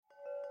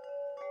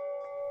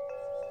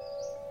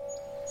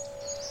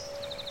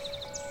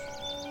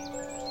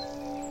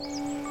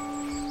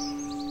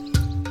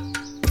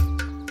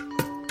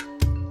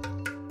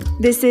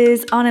This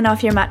is On and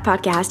Off Your Mat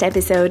podcast,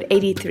 episode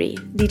 83,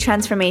 The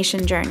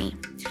Transformation Journey.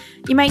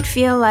 You might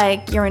feel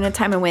like you're in a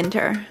time of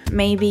winter,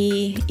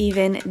 maybe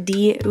even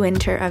the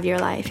winter of your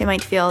life. It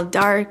might feel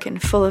dark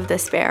and full of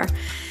despair.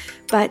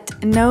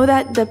 But know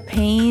that the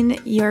pain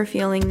you're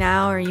feeling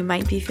now, or you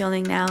might be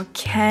feeling now,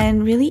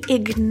 can really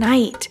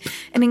ignite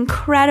an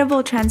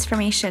incredible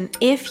transformation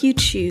if you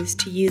choose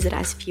to use it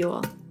as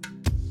fuel.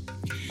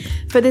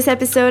 For this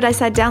episode, I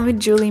sat down with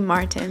Julie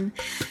Martin.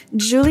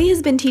 Julie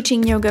has been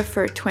teaching yoga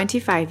for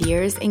 25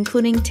 years,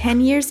 including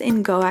 10 years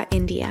in Goa,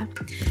 India.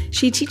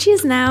 She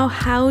teaches now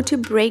how to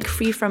break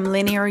free from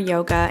linear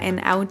yoga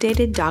and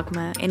outdated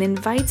dogma and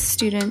invites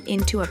students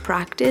into a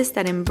practice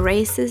that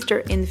embraces their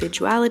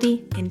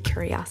individuality and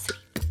curiosity.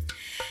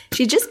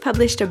 She just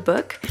published a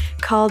book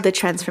called The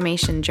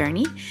Transformation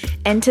Journey,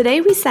 and today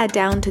we sat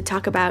down to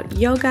talk about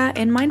yoga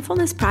and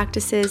mindfulness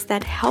practices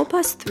that help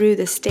us through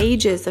the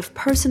stages of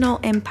personal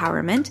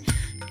empowerment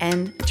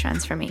and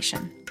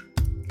transformation.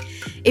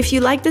 If you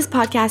like this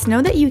podcast,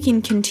 know that you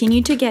can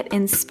continue to get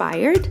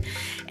inspired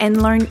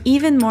and learn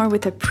even more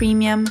with a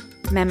premium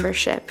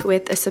membership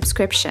with a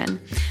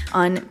subscription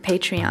on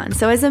Patreon.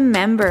 So as a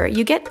member,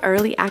 you get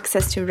early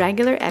access to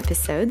regular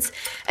episodes,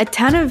 a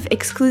ton of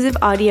exclusive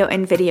audio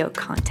and video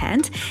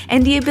content,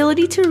 and the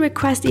ability to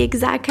request the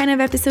exact kind of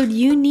episode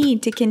you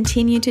need to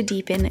continue to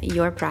deepen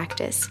your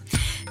practice.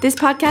 This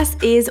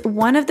podcast is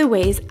one of the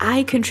ways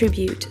I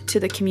contribute to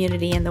the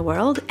community in the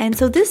world, and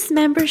so this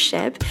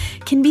membership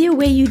can be a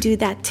way you do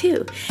that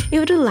too. It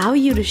would allow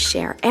you to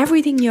share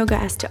everything yoga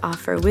has to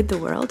offer with the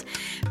world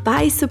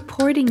by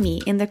supporting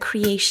me in the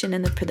creation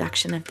and the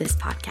production of this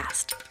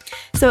podcast.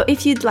 So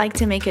if you'd like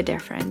to make a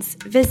difference,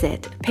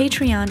 visit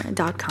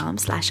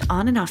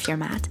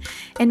patreon.com/onandoffyourmat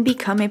and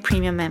become a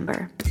premium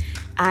member.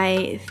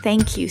 I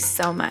thank you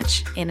so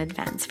much in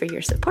advance for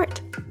your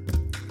support.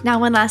 Now,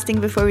 one last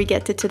thing before we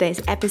get to today's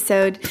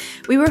episode.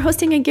 We were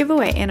hosting a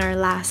giveaway in our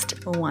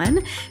last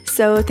one.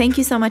 So thank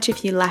you so much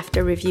if you left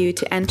a review.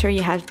 To enter,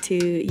 you had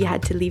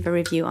to leave a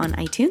review on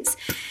iTunes.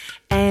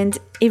 And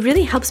it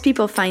really helps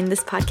people find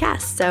this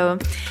podcast. So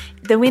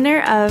the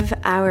winner of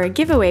our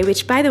giveaway,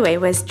 which by the way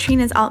was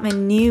Trina's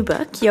Altman new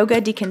book,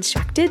 Yoga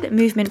Deconstructed,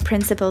 Movement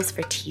Principles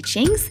for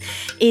Teachings,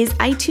 is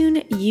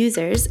iTunes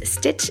users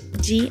Stitch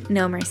G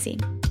No Mercy.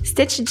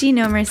 Stitch G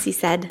No Mercy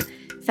said,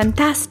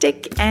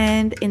 "Fantastic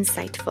and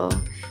insightful.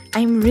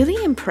 I'm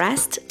really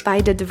impressed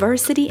by the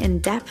diversity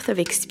and depth of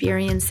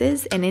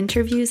experiences and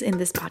interviews in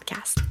this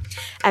podcast.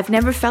 I've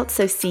never felt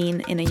so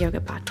seen in a yoga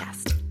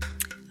podcast."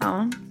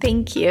 Oh,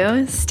 thank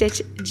you,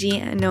 Stitch G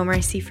No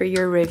Mercy, for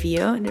your review.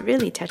 And it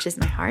really touches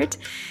my heart.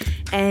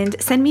 And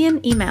send me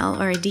an email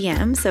or a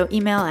DM. So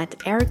email at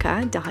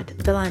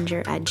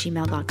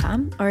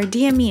erica.belanger@gmail.com or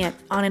DM me at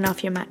On and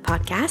Off Your Mat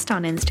podcast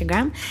on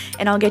Instagram,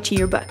 and I'll get you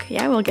your book.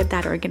 Yeah, we'll get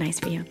that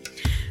organized for you.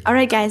 All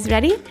right, guys,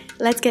 ready?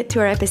 Let's get to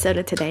our episode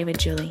of today with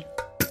Julie.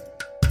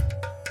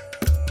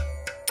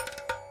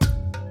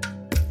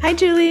 Hi,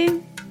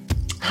 Julie.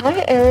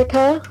 Hi,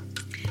 Erica.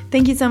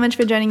 Thank you so much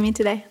for joining me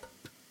today.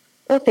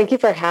 Well, thank you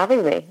for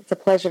having me. It's a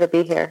pleasure to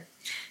be here.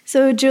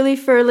 So, Julie,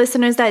 for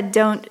listeners that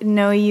don't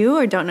know you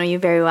or don't know you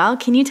very well,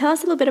 can you tell us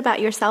a little bit about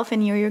yourself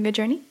and your yoga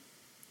journey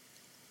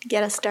to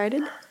get us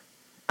started?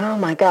 Oh,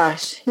 my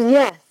gosh.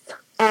 Yes.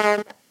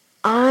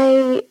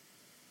 I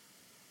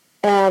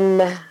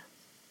am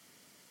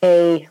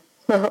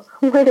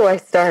where do I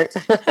start?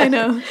 I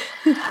know.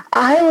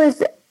 I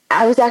was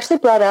actually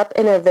brought up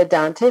in a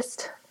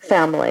Vedantist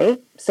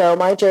family. So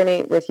my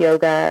journey with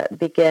yoga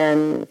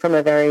began from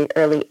a very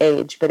early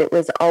age, but it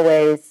was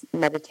always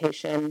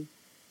meditation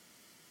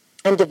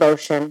and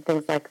devotion,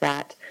 things like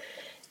that.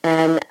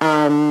 And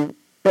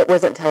it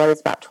wasn't until I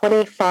was about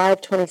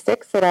 25,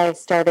 26 that I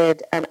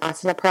started an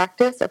asana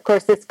practice. Of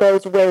course, this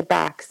goes way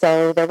back,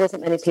 so there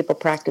wasn't many people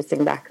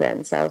practicing back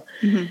then. So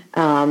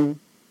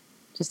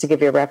just to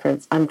give you a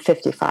reference, I'm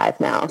 55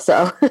 now,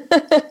 so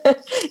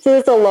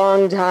it's a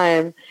long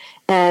time.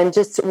 And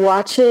just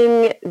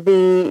watching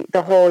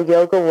the whole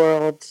yoga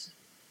world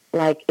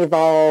like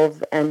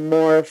evolve and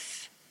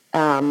morph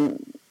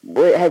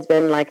has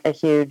been like a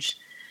huge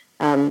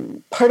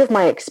part of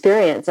my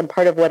experience and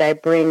part of what I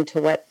bring to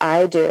what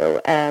I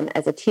do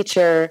as a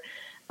teacher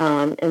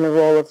in the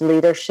role of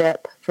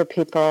leadership for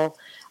people.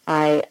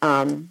 I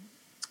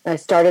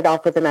started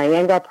off with an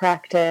Iyengar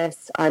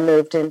practice. I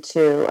moved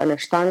into an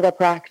Ashtanga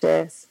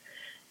practice.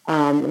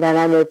 Then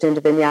I moved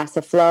into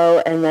Vinyasa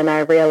Flow, and then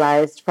I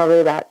realized probably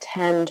about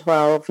 10,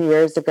 12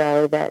 years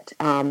ago that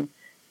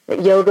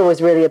yoga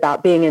was really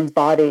about being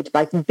embodied,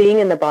 like being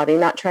in the body,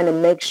 not trying to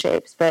make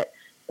shapes, but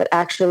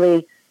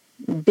actually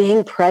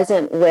being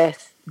present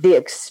with the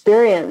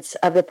experience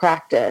of the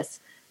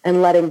practice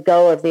and letting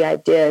go of the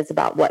ideas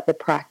about what the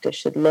practice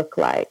should look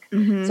like.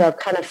 Mm-hmm. So I've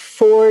kind of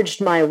forged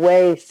my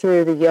way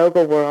through the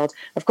yoga world.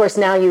 Of course,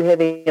 now you hear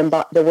the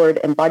word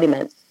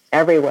embodiment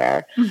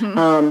everywhere.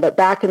 Mm-hmm. But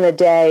back in the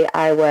day,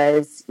 I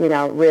was,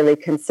 really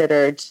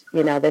considered,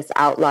 this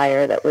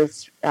outlier that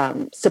was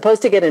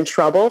supposed to get in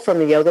trouble from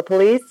the yoga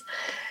police.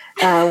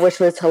 which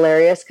was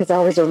hilarious because I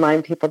always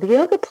remind people the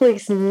yoga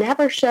police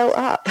never show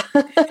up.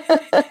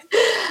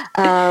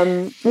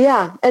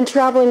 And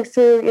traveling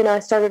through, I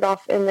started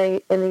off in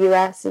the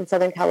U.S. in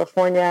Southern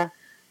California.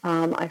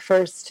 I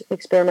first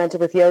experimented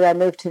with yoga. I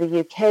moved to the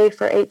UK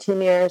for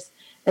 18 years.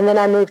 And then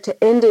I moved to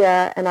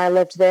India, and I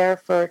lived there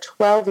for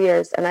 12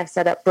 years. And I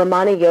set up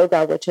Brahmani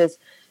Yoga, which is,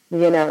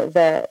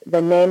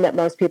 the name that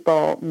most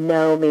people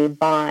know me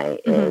by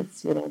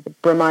is, the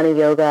Brahmani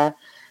Yoga,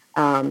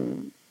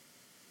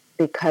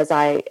 because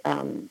I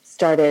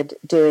started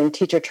doing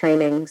teacher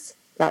trainings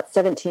about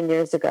 17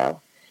 years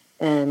ago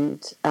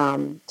and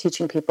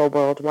teaching people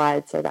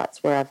worldwide. So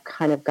that's where I've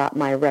kind of got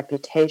my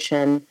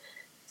reputation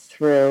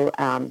through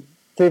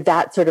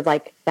that sort of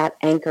like that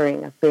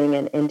anchoring of being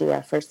in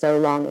India for so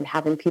long and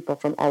having people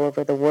from all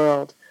over the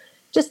world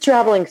just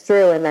traveling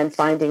through and then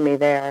finding me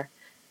there,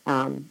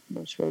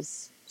 which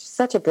was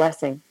such a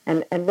blessing.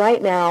 And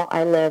right now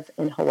I live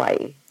in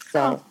Hawaii.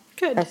 So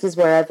good. This is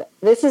where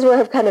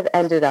I've kind of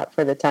ended up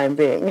for the time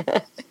being.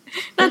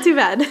 Not too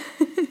bad.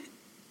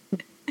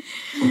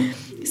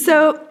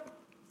 So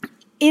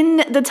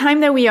in the time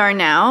that we are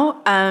now,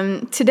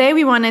 today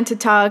we wanted to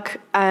talk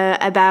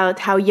about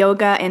how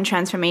yoga and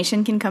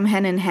transformation can come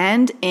hand in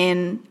hand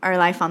in our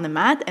life on the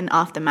mat and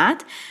off the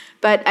mat.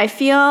 But I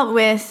feel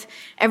with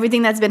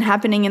everything that's been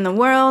happening in the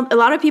world, a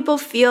lot of people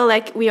feel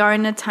like we are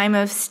in a time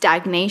of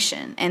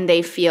stagnation and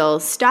they feel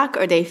stuck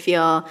or they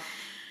feel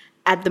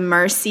at the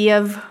mercy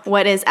of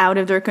what is out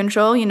of their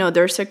control,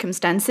 their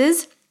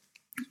circumstances.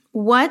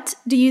 What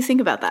do you think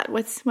about that?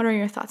 What are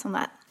your thoughts on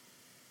that?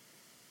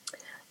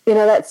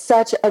 That's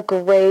such a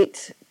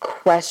great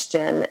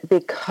question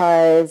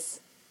because,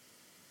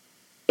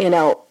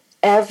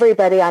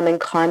 everybody I'm in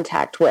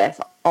contact with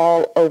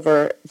all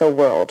over the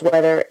world,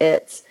 whether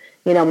it's,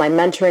 my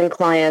mentoring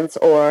clients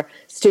or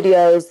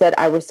studios that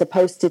I was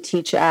supposed to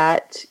teach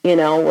at,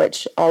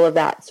 which all of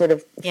that sort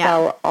of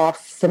fell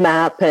off the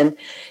map. And,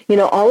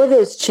 all of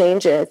those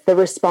changes, the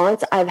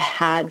response I've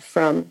had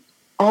from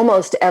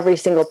almost every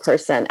single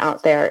person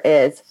out there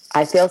is,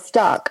 I feel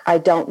stuck. I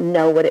don't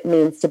know what it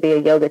means to be a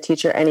yoga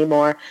teacher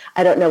anymore.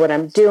 I don't know what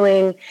I'm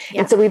doing.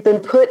 Yeah. And so we've been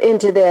put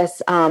into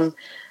this,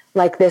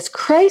 this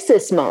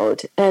crisis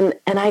mode. And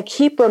I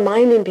keep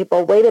reminding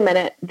people, wait a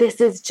minute, this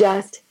is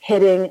just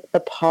hitting the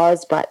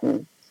pause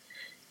button.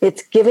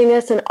 It's giving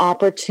us an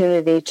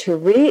opportunity to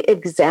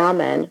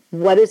re-examine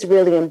what is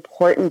really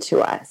important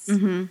to us.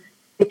 Mm-hmm.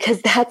 Because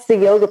that's the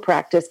yoga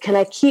practice. Can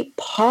I keep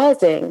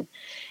pausing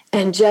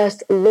and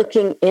just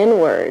looking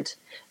inward?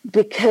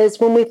 Because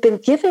when we've been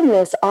given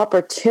this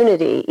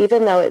opportunity,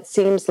 even though it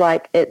seems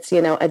like it's,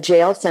 a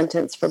jail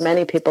sentence for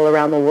many people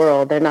around the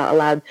world, they're not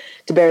allowed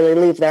to barely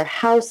leave their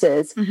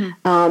houses.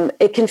 Mm-hmm.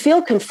 It can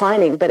feel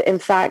confining, but in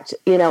fact,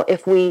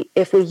 if we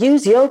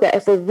use yoga,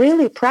 if we're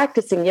really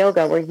practicing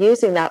yoga, we're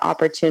using that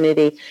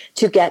opportunity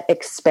to get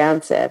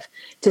expansive,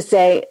 to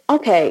say,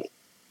 okay,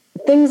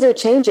 things are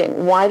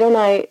changing. Why am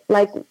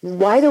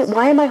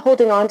I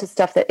holding on to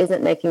stuff that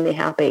isn't making me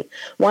happy?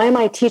 Why am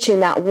I teaching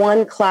that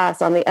one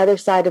class on the other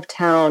side of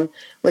town,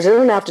 which I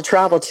don't have to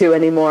travel to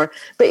anymore,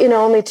 but,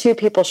 only 2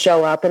 people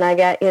show up and I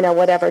get,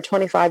 whatever,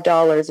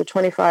 $25 or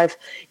 25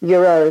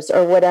 euros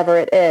or whatever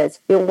it is.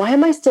 Why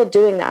am I still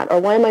doing that?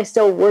 Or why am I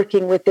still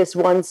working with this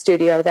one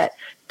studio that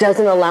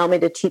doesn't allow me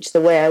to teach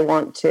the way I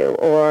want to?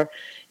 Or,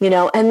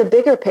 and the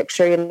bigger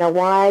picture,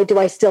 why do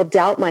I still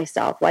doubt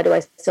myself? Why do I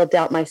still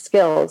doubt my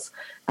skills?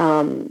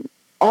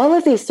 All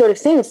of these sort of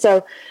things.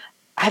 So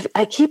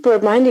I keep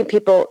reminding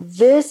people,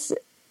 this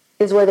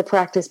is where the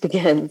practice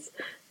begins.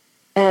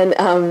 And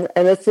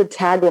that's the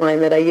tagline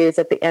that I use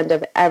at the end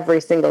of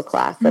every single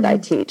class that I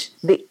teach.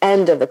 The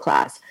end of the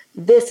class.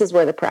 This is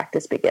where the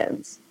practice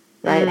begins,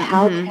 right? Mm-hmm.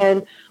 How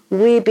can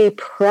we be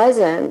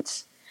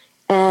present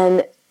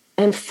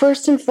and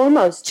first and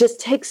foremost,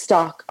 just take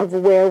stock of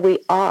where we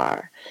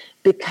are,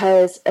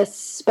 because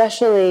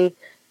especially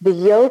the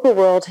yoga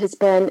world it's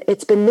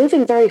been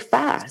moving very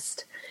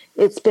fast.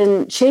 It's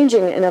been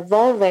changing and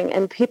evolving,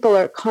 and people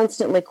are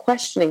constantly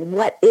questioning,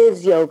 what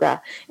is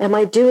yoga? Am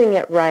I doing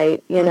it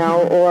right?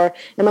 Mm-hmm. Or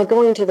am I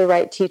going to the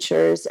right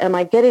teachers? Am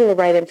I getting the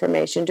right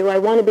information? Do I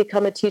want to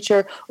become a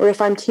teacher? Or if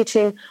I'm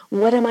teaching,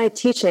 what am I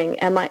teaching?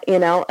 Am I,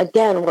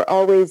 again, we're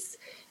always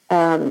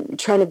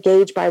trying to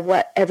gauge by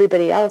what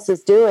everybody else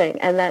is doing.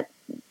 And that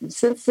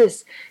since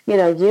this,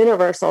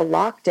 universal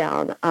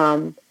lockdown,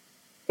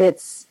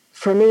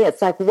 for me,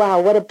 it's like, wow,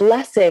 what a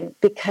blessing,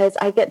 because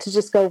I get to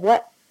just go,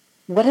 what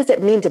does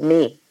it mean to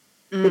me?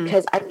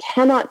 Because I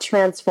cannot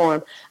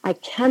transform. I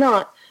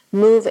cannot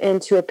move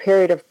into a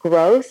period of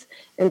growth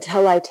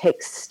until I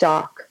take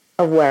stock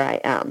of where I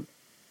am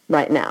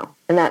right now.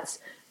 And that's,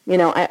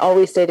 I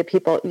always say to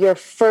people, your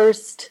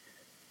first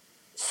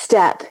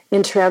step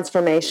in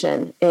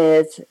transformation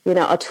is,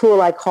 a tool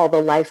I call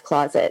the life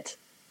closet.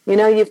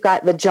 You've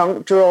got the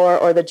junk drawer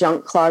or the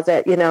junk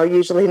closet,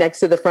 usually next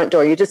to the front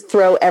door. You just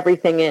throw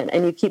everything in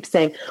and you keep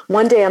saying,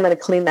 one day I'm going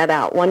to clean that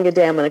out. One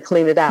day I'm going to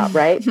clean it out,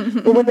 right?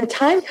 But when the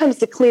time comes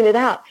to clean it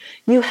out,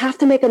 you have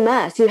to make a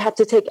mess. You have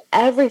to take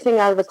everything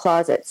out of the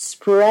closet,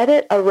 spread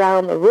it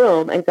around the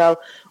room and go,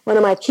 What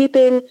am I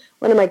keeping?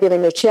 What am I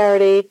giving to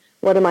charity?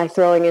 What am I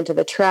throwing into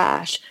the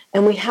trash?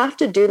 And we have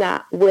to do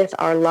that with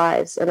our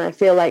lives. And I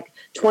feel like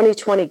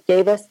 2020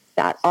 gave us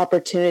that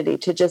opportunity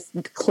to just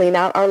clean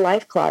out our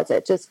life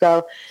closet. Just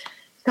go,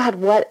 God,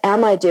 what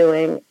am I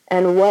doing?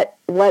 And what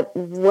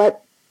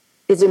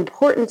is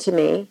important to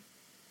me?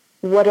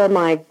 What are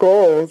my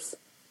goals?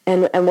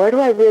 And where do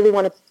I really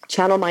want to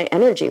channel my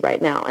energy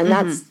right now? And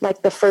that's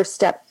like the first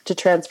step to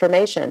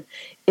transformation,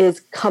 is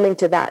coming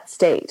to that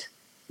state.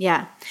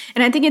 Yeah.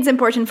 And I think it's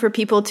important for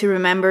people to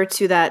remember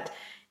too that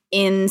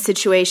in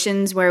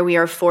situations where we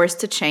are forced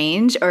to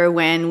change, or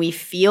when we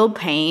feel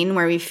pain,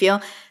 where we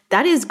feel,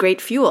 that is great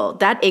fuel.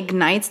 That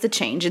ignites the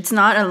change. It's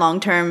not a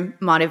long-term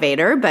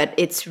motivator, but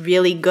it's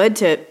really good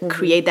to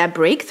create that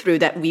breakthrough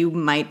that we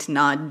might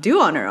not do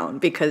on our own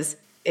because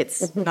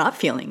it's not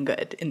feeling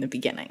good in the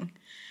beginning,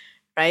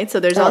 right? So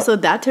there's also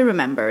that to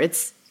remember.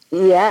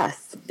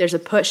 There's a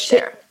push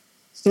there.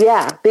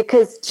 Yeah,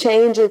 because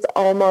change is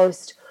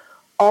almost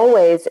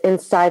always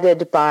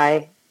incited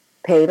by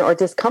pain or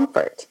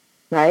discomfort,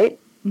 right?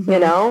 You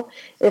know,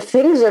 if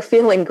things are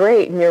feeling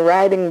great and you're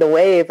riding the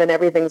wave and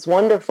everything's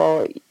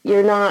wonderful,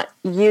 you're not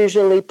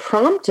usually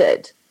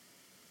prompted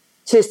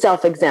to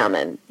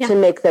self-examine, to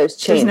make those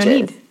changes. There's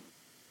no need.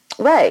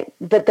 Right.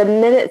 But the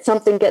minute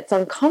something gets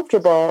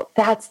uncomfortable,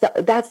 that's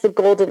the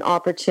golden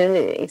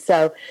opportunity.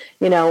 So,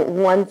 you know,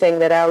 one thing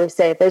that I always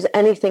say, if there's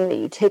anything that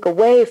you take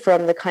away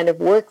from the kind of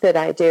work that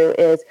I do,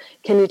 is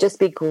can you just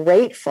be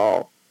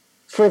grateful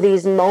for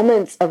these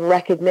moments of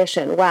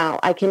recognition? Wow,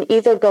 I can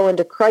either go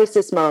into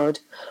crisis mode,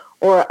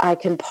 or I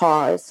can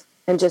pause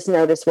and just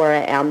notice where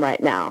I am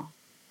right now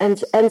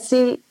and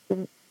see,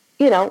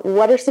 you know,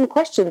 what are some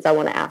questions I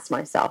want to ask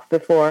myself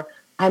before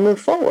I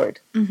move forward.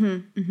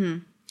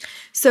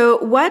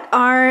 So what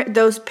are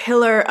those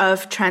pillars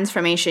of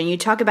transformation? You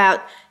talk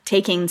about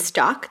taking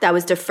stock. That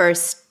was the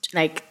first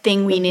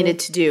thing we needed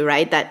to do,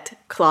 right? That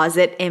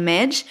closet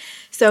image.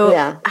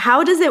 So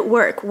how does it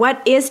work?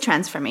 What is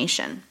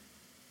transformation?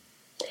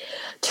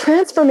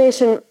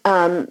 Transformation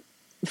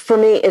for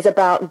me is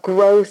about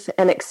growth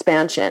and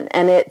expansion,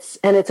 and it's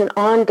an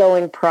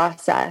ongoing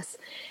process.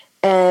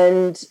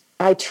 And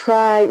I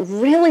try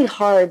really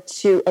hard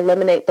to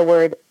eliminate the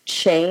word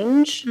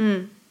change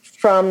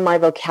from my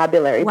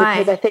vocabulary. Why?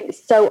 Because I think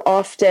so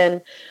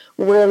often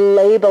we're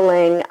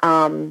labeling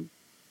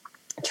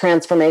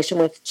transformation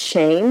with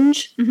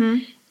change,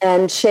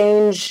 and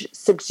change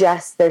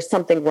suggests there's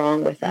something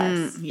wrong with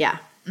us.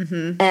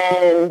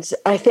 And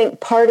I think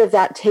part of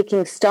that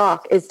taking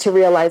stock is to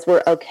realize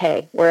we're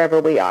okay wherever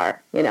we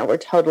are. You know, we're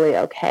totally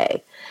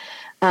okay.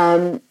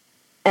 And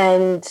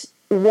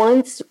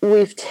once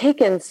we've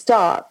taken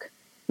stock,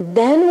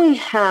 then we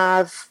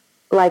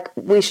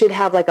should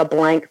have a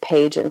blank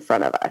page in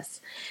front of us.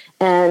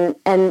 And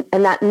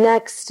that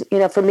next, you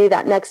know, for me,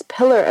 that next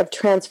pillar of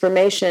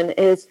transformation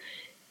is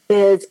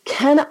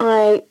can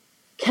I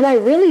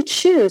really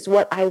choose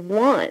what I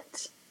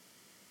want?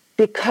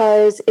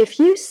 Because if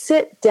you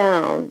sit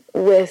down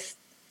with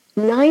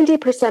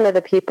 90% of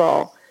the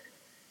people,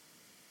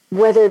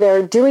 whether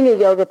they're doing a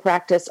yoga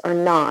practice or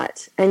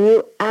not, and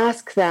you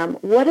ask them,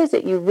 what is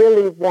it you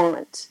really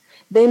want?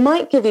 They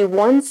might give you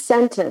one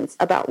sentence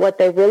about what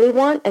they really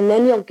want, and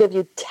then you'll give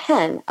you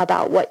 10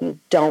 about what you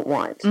don't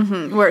want.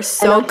 We're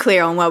so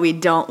clear on what we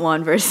don't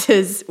want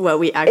versus what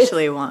we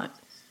actually want.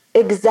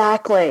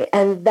 Exactly.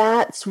 And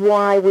that's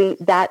why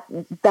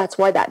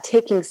that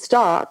taking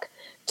stock,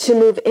 to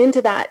move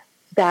into that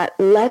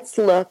let's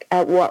look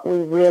at what we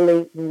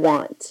really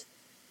want.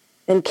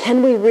 And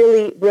can we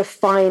really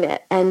refine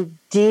it and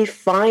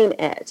define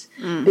it?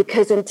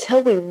 Because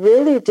until we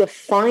really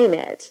define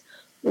it,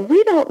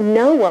 we don't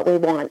know what we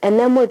want. And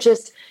then we're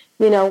just,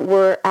 you know,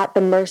 we're at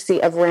the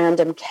mercy of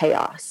random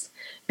chaos.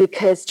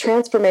 Because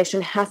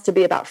transformation has to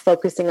be about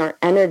focusing our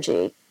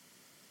energy.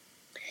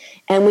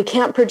 And we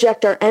can't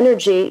project our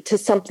energy to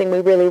something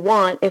we really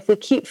want if we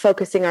keep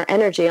focusing our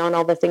energy on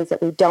all the things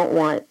that we don't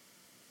want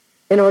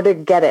in order to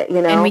get it,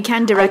 you know. And we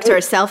can't direct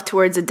ourselves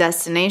towards a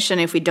destination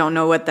if we don't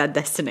know what that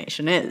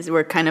destination is.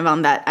 We're kind of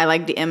on that. I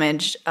like the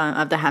image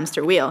of the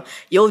hamster wheel.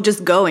 You'll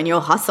just go and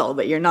you'll hustle,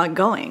 but you're not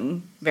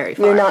going very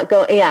far. You're not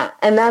going, yeah.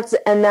 And that's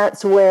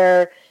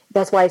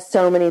why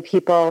so many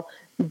people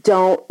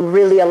don't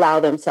really allow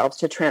themselves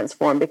to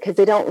transform, because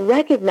they don't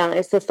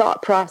recognize the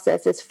thought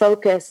process is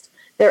focused.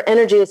 Their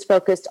energy is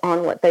focused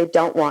on what they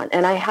don't want.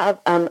 And I have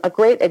a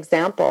great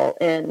example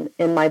in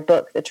my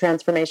book, The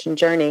Transformation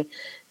Journey,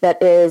 that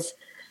is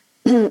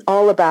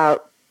all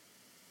about,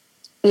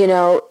 you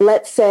know,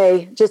 let's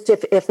say, just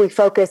if we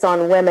focus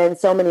on women,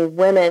 so many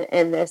women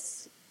in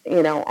this,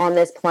 you know, on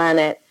this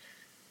planet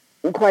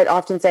quite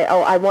often say,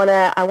 oh, I want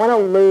to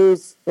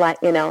lose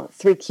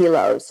 3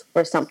 kilos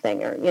or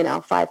something,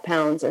 or, 5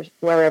 pounds, or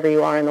wherever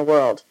you are in the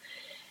world.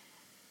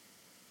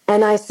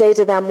 And I say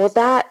to them, well,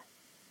 that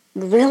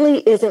really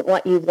isn't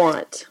what you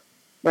want,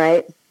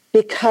 right?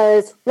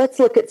 Because let's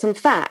look at some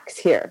facts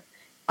here.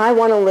 I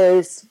want to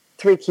lose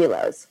 3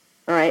 kilos.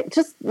 All right,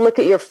 just look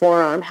at your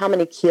forearm. How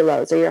many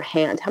kilos? Or your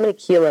hand? How many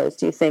kilos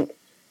do you think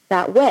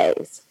that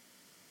weighs?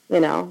 You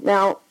know,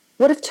 now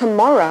What if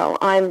tomorrow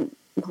I'm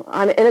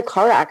in a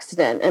car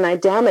accident and I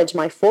damage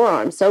my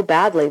forearm so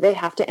badly they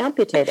have to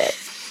amputate it?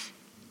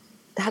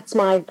 That's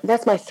my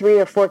 3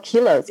 or 4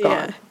 kilos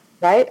gone,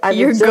 right?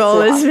 Your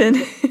goal has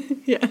been,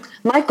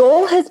 my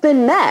goal has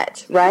been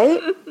met, right?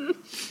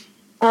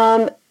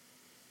 What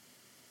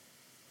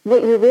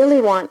you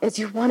really want is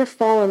you want to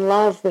fall in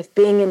love with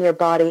being in your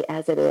body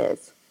as it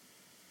is.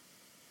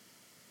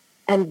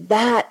 And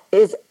that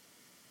is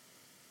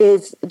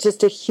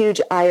just a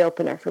huge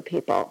eye-opener for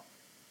people.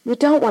 You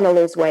don't want to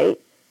lose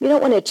weight. You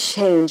don't want to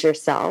change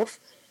yourself.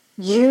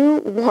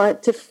 You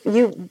want to,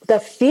 the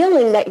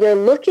feeling that you're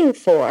looking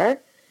for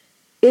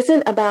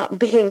isn't about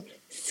being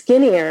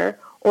skinnier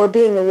or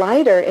being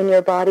lighter in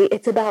your body.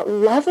 It's about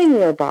loving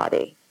your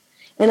body.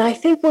 And I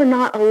think we're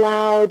not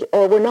allowed,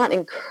 or we're not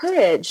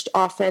encouraged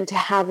often to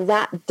have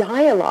that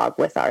dialogue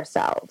with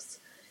ourselves.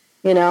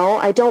 You know,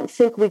 I don't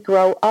think we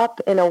grow up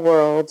in a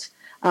world,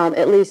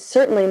 at least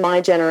certainly my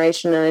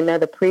generation, and I know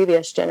the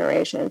previous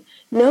generation,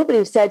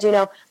 nobody said, you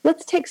know,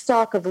 let's take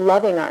stock of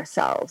loving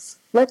ourselves.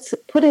 Let's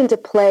put into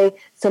play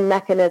some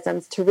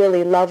mechanisms to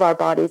really love our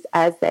bodies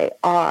as they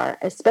are,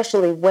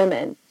 especially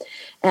women.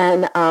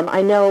 And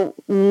I know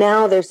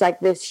now there's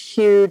like this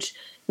huge,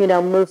 you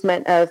know,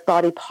 movement of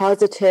body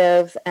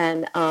positive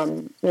and,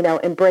 you know,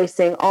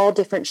 embracing all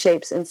different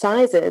shapes and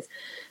sizes.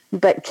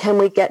 But can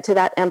we get to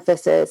that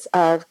emphasis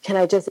of, can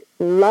I just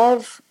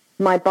love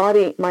my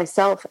body,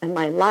 myself, and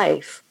my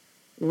life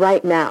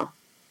right now,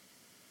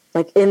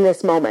 like in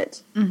this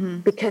moment? Mm-hmm.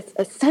 Because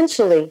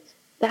essentially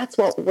that's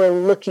what we're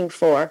looking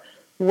for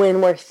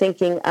when we're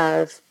thinking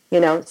of,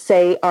 you know,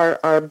 say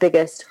our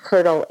biggest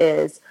hurdle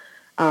is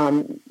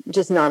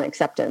just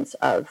non-acceptance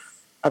of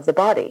the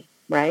body,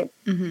 right?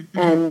 Mm-hmm, mm-hmm.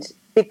 And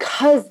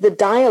because the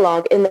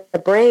dialogue in the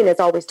brain is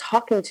always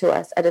talking to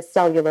us at a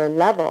cellular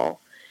level,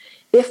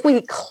 if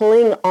we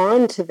cling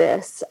on to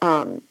this,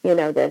 you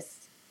know,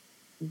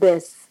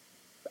 this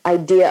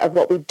idea of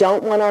what we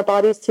don't want our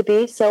bodies to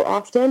be so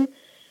often,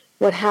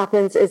 what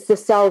happens is the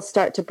cells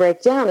start to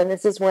break down, and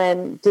this is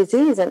when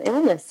disease and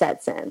illness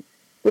sets in,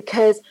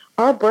 because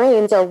our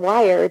brains are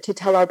wired to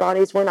tell our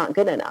bodies we're not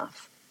good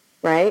enough,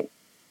 right?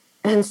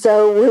 And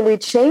so when we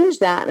change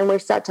that and we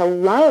start to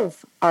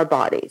love our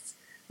bodies,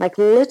 like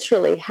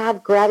literally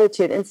have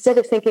gratitude, instead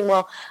of thinking,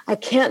 well, I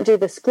can't do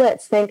the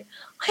splits, think,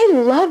 I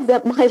love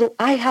that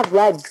I have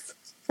legs.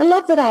 I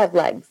love that I have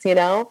legs, you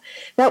know?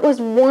 That was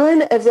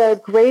one of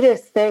the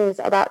greatest things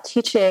about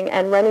teaching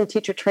and running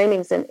teacher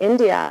trainings in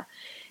India,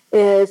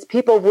 is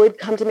people would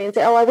come to me and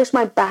say, oh, I wish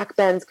my back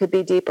bends could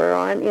be deeper,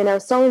 or, you know,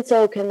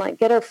 so-and-so can like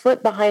get her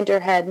foot behind her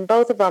head, and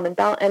both of them, and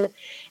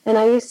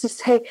I used to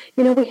say,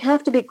 you know, we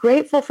have to be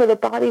grateful for the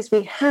bodies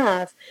we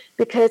have,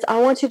 because I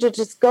want you to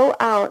just go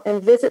out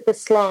and visit the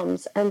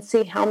slums and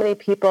see how many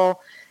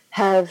people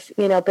have,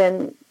 you know,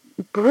 been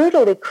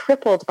brutally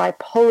crippled by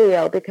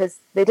polio because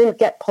they didn't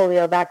get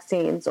polio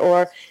vaccines,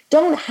 or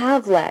don't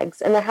have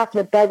legs and they're having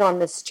to beg on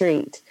the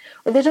street,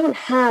 or they don't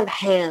have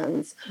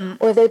hands,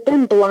 or they've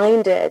been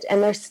blinded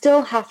and they're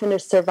still having to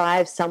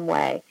survive some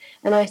way.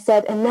 And I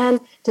said, and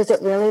then does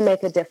it really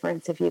make a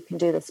difference if you can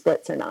do the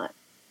splits or not?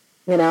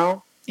 You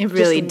know? It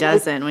really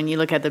doesn't when you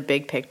look at the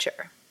big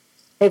picture.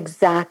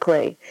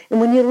 Exactly.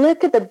 And when you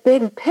look at the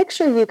big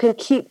picture, you can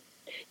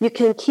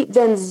keep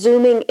then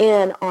zooming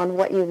in on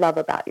what you love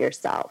about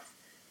yourself.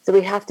 So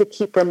we have to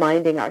keep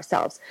reminding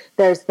ourselves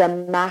there's the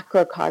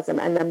macrocosm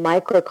and the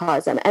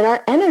microcosm, and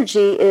our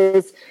energy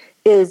is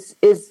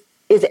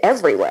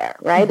everywhere,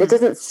 right? Mm-hmm. It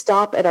doesn't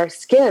stop at our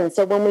skin.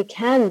 So when we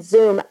can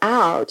zoom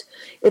out,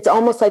 it's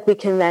almost like we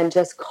can then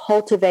just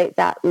cultivate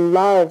that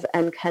love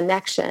and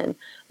connection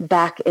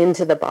back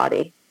into the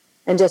body.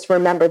 And just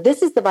remember,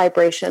 this is the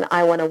vibration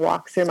I want to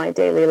walk through my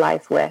daily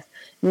life with,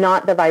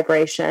 not the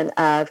vibration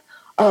of,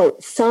 oh,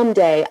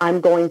 someday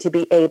I'm going to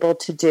be able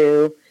to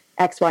do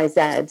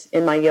XYZ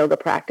in my yoga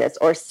practice,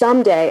 or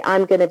someday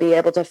I'm going to be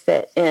able to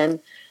fit in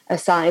a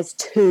size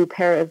 2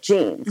 pair of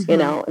jeans, mm-hmm. you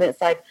know? And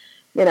it's like,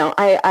 you know,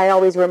 I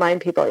always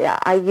remind people,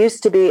 I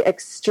used to be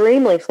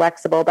extremely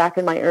flexible back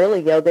in my early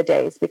yoga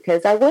days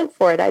because I went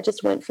for it. I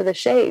just went for the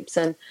shapes.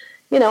 And,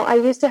 you know, I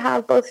used to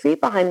have both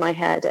feet behind my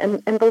head.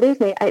 And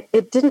believe me,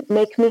 it didn't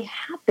make me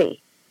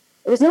happy.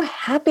 There was no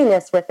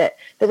happiness with it.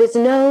 There was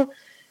no,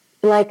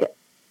 like,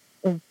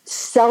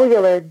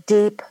 cellular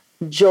deep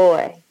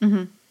joy.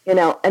 Mm-hmm. You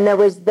know, and there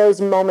was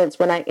those moments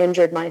when I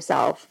injured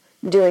myself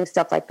doing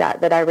stuff like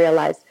that I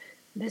realized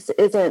this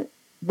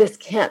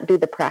can't be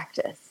the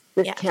practice.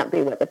 This can't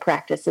be what the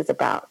practice is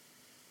about.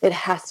 It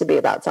has to be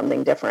about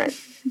something different.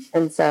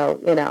 And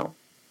so, you know,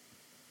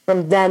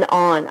 from then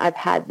on, I've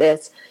had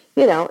this,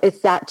 you know, it's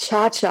that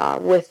cha-cha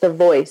with the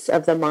voice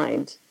of the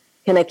mind.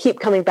 Can I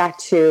keep coming back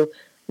to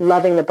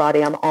loving the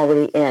body I'm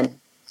already in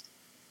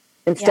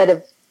instead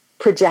of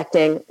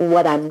projecting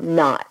what I'm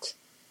not?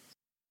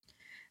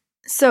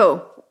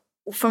 So,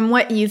 from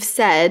what you've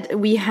said,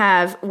 we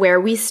have where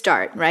we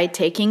start, right?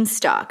 Taking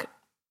stock,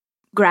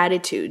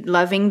 gratitude,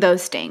 loving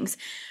those things,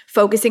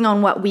 focusing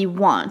on what we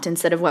want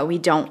instead of what we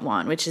don't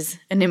want, which is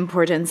an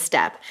important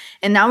step.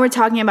 And now we're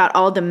talking about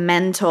all the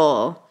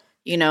mental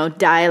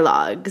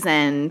dialogues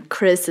and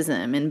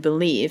criticism and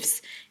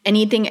beliefs.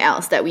 Anything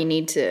else that we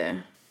need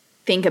to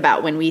think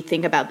about when we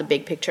think about the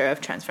big picture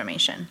of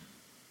transformation?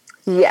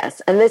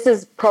 Yes, and this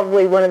is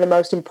probably one of the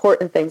most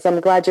important things. I'm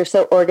glad you're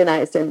so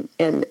organized in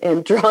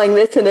drawing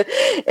this in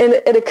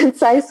a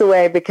concise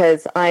way,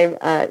 because I'm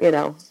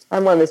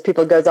one of those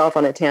people who goes off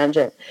on a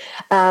tangent.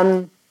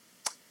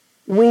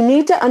 We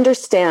need to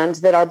understand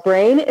that our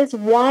brain is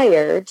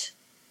wired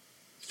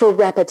for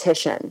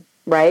repetition,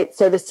 right?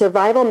 So the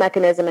survival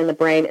mechanism in the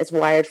brain is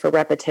wired for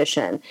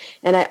repetition.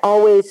 And I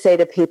always say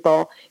to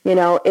people,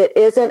 it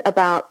isn't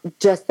about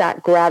just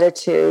that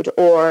gratitude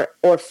or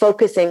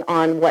focusing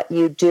on what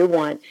you do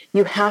want.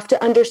 You have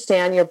to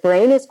understand your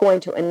brain is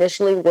going to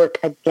initially work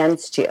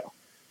against you,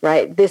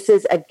 right? This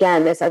is,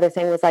 again, this other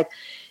thing was like,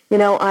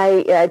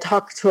 I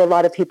talk to a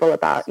lot of people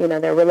about,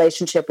 their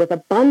relationship with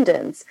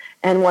abundance.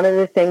 And one of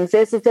the things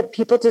is that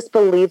people just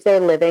believe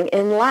they're living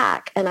in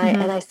lack. And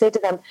I say to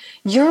them,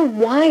 you're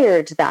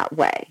wired that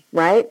way,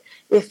 right?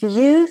 If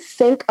you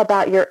think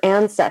about your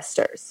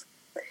ancestors,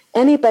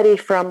 anybody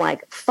from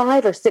like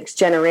 5 or 6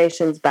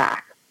 generations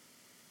back,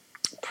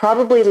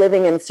 probably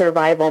living in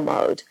survival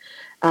mode.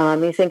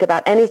 You think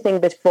about anything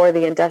before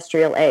the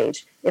industrial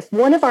age. If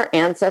one of our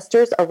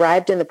ancestors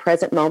arrived in the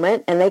present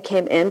moment and they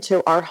came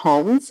into our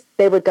homes,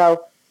 they would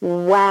go,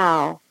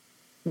 wow,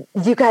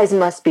 you guys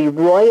must be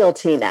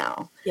royalty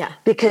now. Yeah.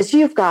 Because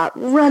you've got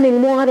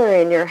running water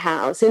in your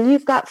house and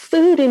you've got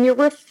food in your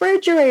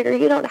refrigerator.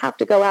 You don't have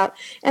to go out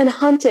and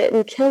hunt it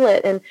and kill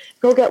it and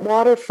go get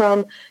water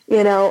from,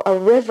 a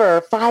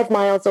river 5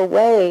 miles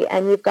away.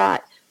 And you've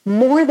got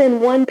more than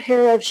one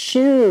pair of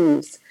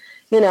shoes,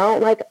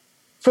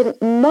 for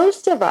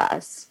most of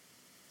us,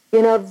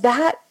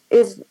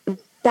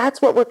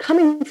 that's what we're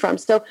coming from.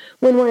 So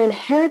when we're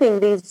inheriting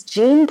these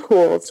gene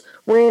pools,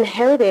 we're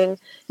inheriting,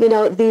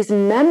 these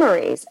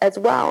memories as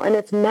well. And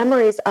it's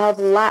memories of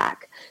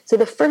lack. So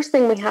the first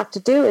thing we have to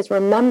do is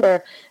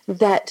remember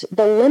that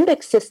the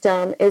limbic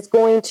system is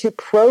going to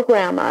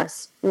program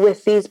us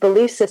with these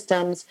belief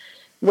systems,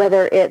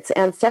 whether it's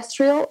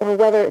ancestral or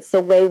whether it's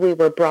the way we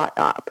were brought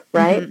up,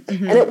 right?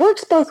 Mm-hmm. And it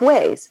works both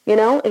ways.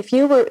 If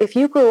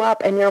you grew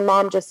up and your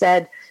mom just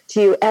said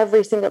to you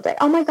every single day,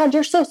 oh my God,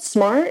 you're so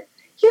smart.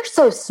 You're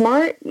so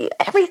smart.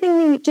 Everything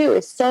you do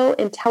is so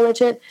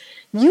intelligent.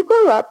 You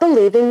grew up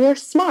believing you're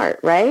smart,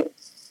 right?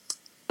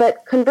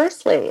 But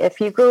conversely,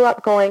 if you grew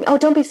up going, oh,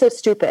 don't be so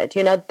stupid,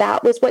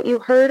 that was what you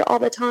heard all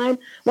the time.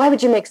 Why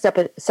would you make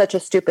such a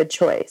stupid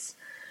choice?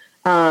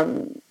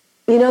 Then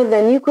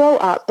you grow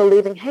up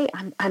believing, hey,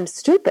 I'm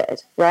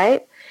stupid,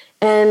 right?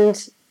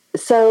 And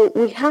so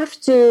we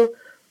have to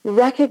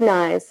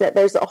recognize that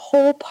there's a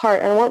whole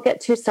part, and I won't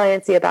get too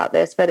sciencey about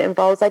this, but it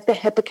involves like the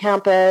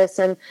hippocampus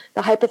and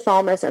the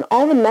hypothalamus and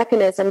all the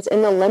mechanisms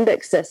in the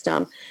limbic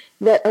system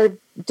that are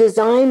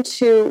designed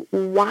to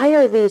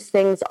wire these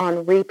things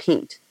on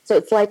repeat. So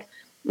it's like,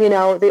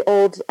 the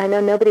old, I know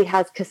nobody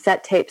has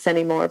cassette tapes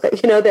anymore, but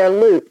they're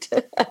looped.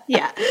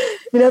 Yeah.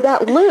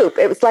 That loop,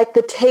 it was like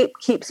the tape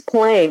keeps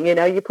playing,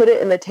 you put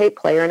it in the tape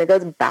player and it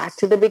goes back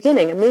to the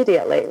beginning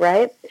immediately,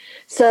 right?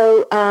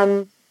 So,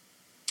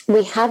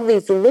 we have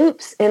these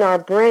loops in our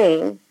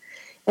brain,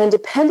 and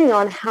depending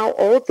on how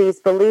old these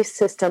belief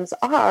systems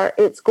are,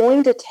 it's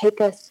going to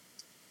take us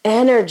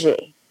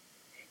energy.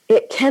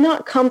 It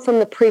cannot come from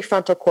the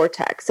prefrontal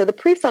cortex. So the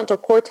prefrontal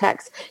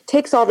cortex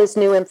takes all this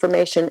new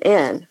information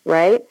in,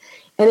 right?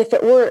 And if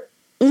it were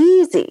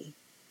easy,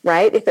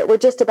 right? If it were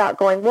just about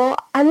going, well,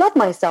 I love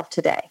myself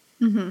today.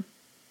 Mm-hmm.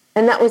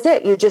 And that was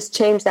it. You just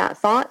change that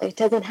thought. It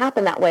doesn't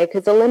happen that way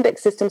because the limbic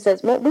system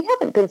says, well, we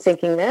haven't been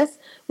thinking this.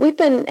 We've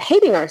been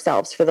hating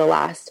ourselves for the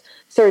last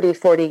 30,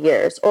 40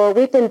 years, or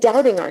we've been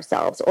doubting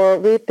ourselves, or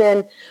we've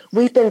been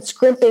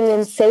scrimping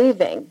and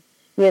saving,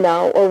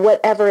 or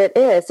whatever it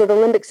is. So the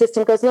limbic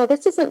system goes, no,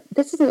 this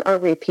isn't our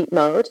repeat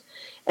mode.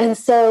 And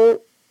so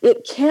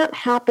it can't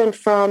happen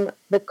from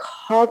the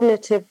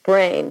cognitive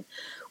brain.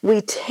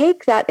 We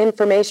take that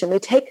information, we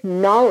take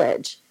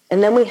knowledge,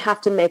 and then we have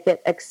to make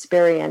it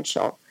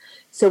experiential.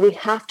 So we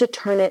have to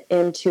turn it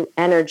into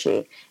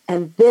energy.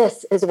 And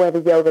this is where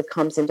the yoga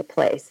comes into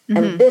place. Mm-hmm.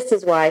 And this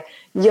is why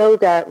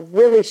yoga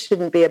really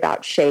shouldn't be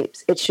about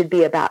shapes. It should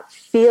be about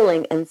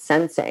feeling and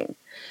sensing.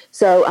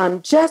 So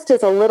just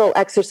as a little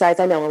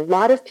exercise, I know a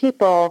lot of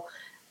people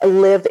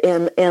live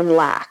in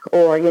lack,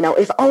 or,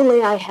 if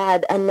only I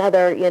had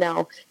another,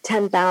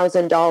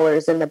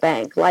 $10,000 in the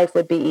bank, life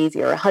would be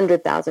easier,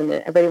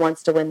 $100,000. Everybody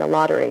wants to win the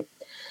lottery.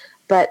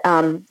 But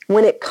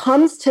when it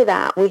comes to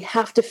that, we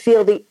have to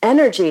feel the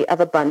energy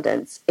of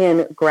abundance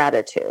in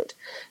gratitude.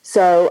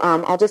 So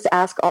I'll just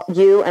ask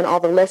you and all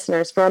the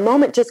listeners for a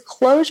moment, just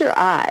close your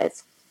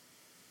eyes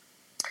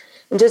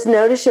and just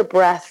notice your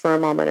breath for a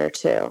moment or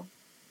two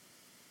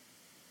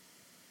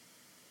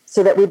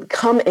so that we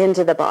come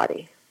into the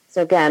body.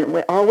 So again,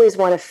 we always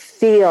want to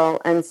feel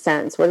and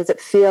sense. What does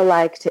it feel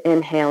like to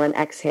inhale and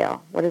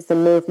exhale? What is the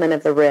movement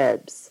of the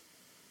ribs?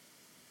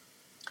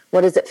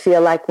 What does it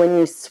feel like when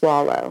you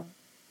swallow?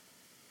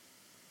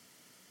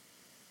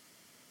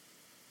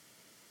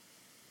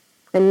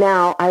 And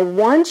now I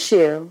want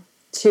you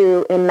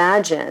to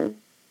imagine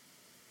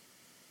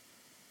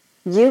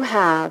you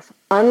have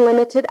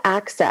unlimited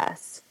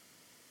access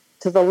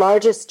to the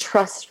largest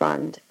trust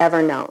fund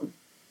ever known.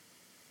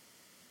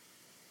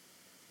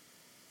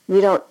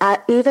 You don't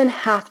even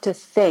have to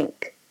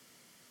think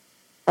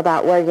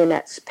about where your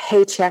next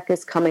paycheck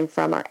is coming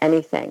from or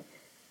anything.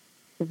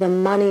 The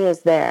money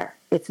is there.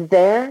 It's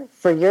there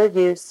for your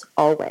use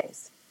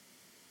always.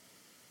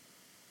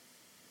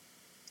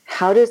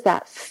 How does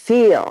that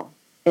feel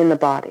in the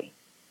body?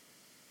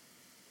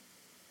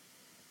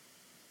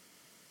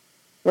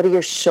 What do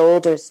your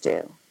shoulders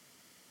do?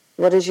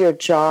 What does your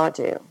jaw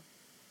do?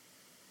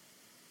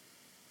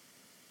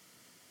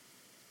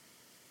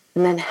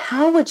 And then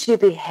how would you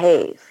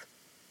behave?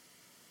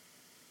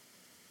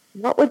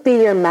 What would be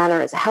your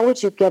manners? How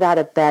would you get out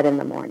of bed in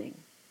the morning?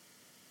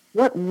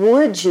 What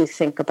would you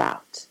think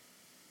about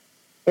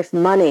if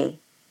money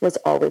was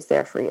always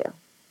there for you?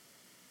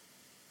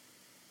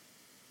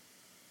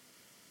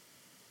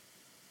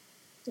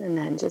 And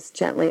then just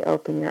gently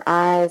open your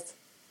eyes.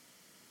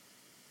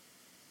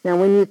 Now,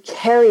 when you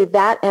carry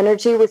that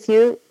energy with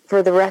you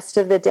for the rest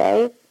of the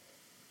day,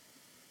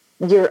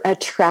 you're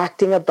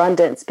attracting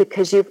abundance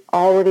because you've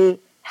already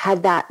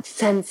had that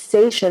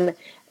sensation.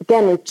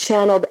 Again, we've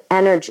channeled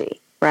energy,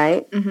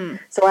 right? Mm-hmm.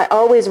 So I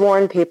always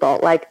warn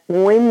people, like,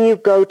 when you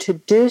go to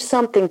do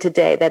something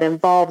today that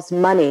involves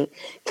money,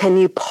 can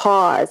you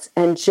pause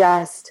and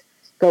just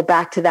go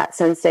back to that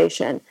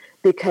sensation?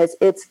 Because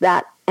it's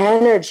that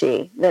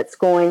energy that's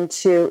going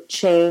to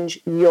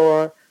change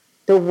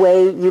the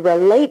way you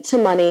relate to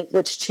money,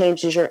 which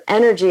changes your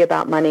energy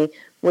about money,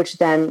 which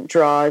then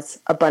draws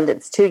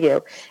abundance to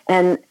you.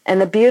 And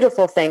the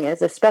beautiful thing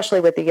is, especially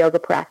with the yoga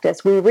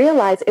practice, we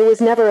realize it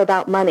was never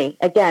about money.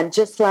 Again,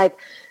 just like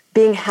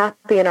being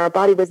happy in our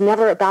body was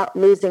never about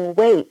losing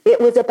weight.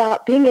 It was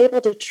about being able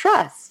to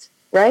trust,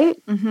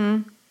 right?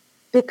 Mm-hmm.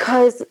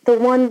 Because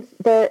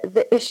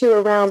the issue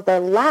around the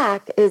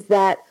lack is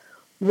that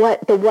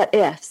what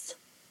ifs,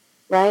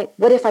 right?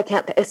 What if I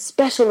can't pay,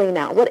 especially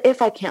now? What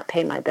if I can't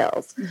pay my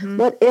bills? Mm-hmm.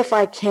 What if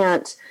I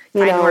can't,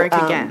 find work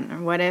again?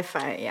 Or what if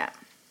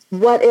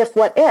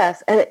What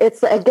if? And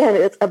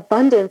it's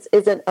abundance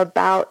isn't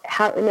about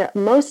how,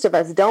 most of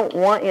us don't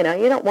want, you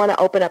don't want to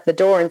open up the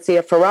door and see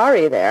a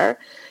Ferrari there,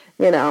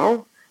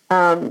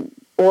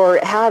 or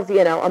have,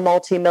 a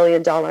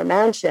multi-million-dollar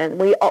mansion.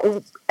 We,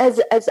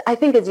 as I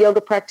think as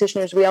yoga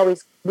practitioners, we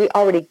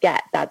already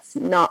get that's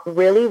not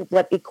really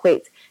what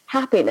equates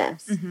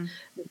happiness. Mm-hmm.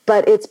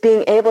 But it's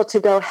being able to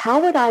go,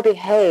 how would I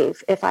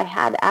behave if I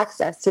had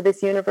access to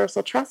this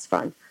universal trust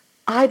fund?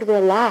 I'd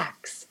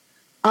relax.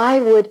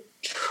 I would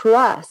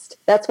trust.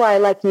 That's why I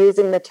like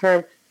using the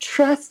term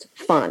trust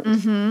fund.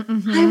 Mm-hmm,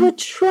 mm-hmm. I would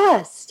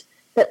trust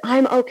that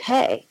I'm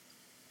okay,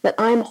 that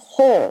I'm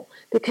whole,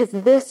 because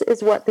this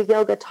is what the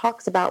yoga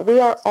talks about. We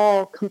are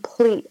all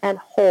complete and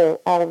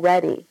whole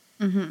already.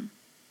 Mm-hmm.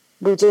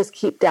 We just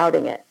keep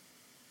doubting it,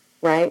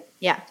 right?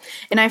 Yeah.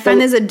 And I find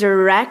there's a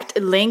direct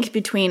link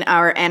between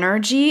our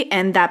energy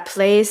and that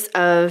place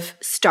of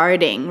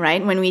starting,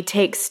 right? When we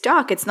take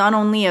stock, it's not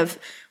only of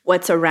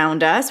what's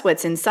around us,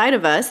 what's inside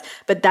of us,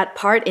 but that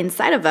part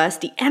inside of us,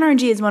 the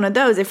energy is one of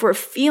those. If we're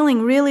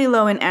feeling really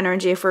low in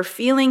energy, if we're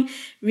feeling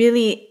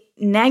really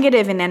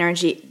negative in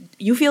energy,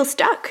 you feel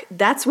stuck.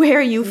 That's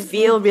where you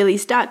feel really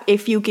stuck.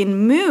 If you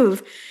can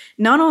move,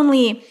 not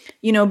only,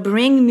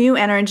 bring new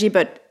energy,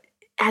 but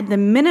at the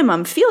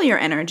minimum, feel your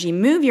energy,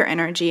 move your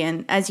energy.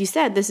 And as you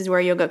said, this is where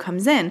yoga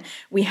comes in.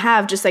 We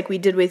have, just like we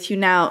did with you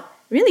now,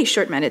 really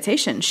short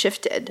meditation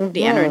shifted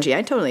the energy.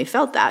 I totally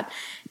felt that.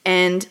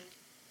 And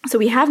so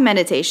we have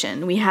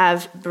meditation, we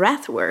have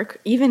breath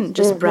work, even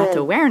just breath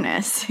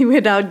awareness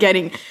without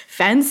getting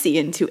fancy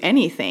into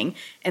anything.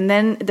 And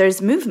then there's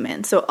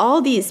movement. So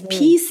all these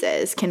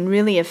pieces can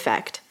really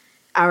affect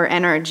our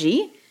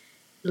energy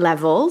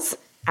levels,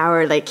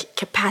 our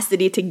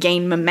capacity to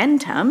gain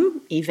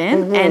momentum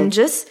even, and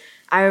just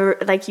our,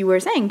 like you were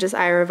saying, just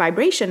our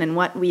vibration and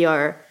what we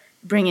are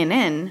bringing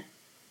in.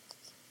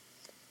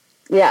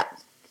 Yeah,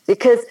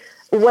 because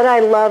what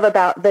I love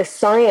about the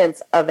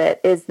science of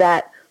it is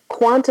that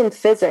quantum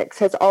physics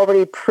has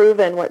already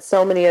proven what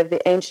so many of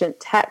the ancient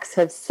texts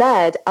have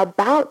said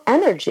about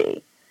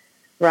energy,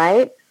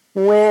 right?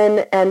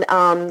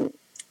 I'm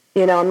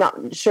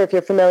not sure if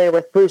you're familiar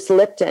with Bruce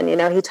Lipton,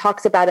 he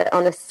talks about it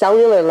on a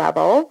cellular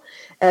level,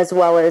 as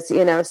well as,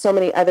 so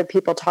many other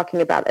people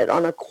talking about it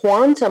on a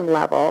quantum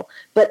level,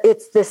 but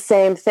it's the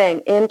same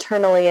thing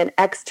internally and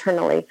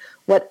externally.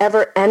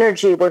 Whatever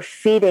energy we're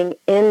feeding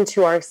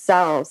into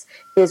ourselves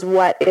is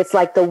what it's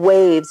like the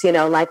waves,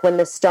 like when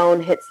the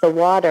stone hits the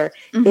water,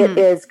 it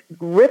is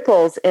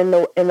ripples in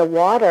the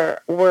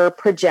water we're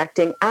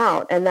projecting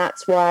out. And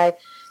that's why,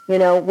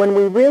 when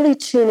we really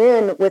tune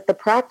in with the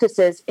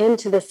practices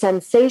into the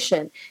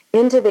sensation,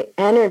 into the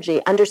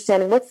energy,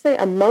 understanding what's the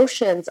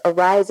emotions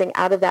arising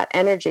out of that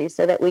energy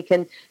so that we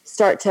can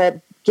start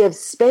to give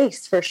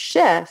space for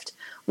shift,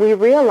 we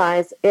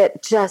realize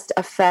it just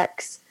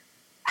affects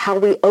how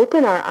we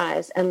open our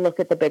eyes and look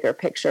at the bigger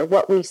picture,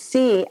 what we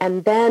see,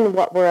 and then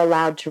what we're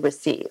allowed to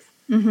receive.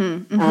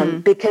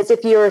 Because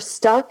if you're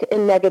stuck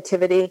in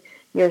negativity,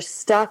 you're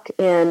stuck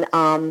in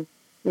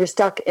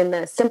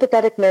the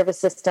sympathetic nervous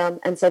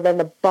system. And so then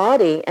the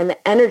body and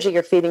the energy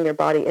you're feeding your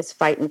body is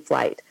fight and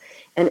flight.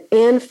 And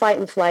in fight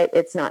and flight,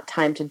 it's not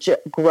time to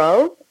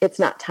grow. It's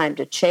not time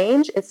to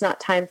change. It's not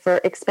time for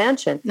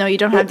expansion. No, you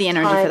don't have the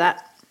energy for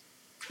that.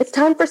 It's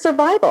time for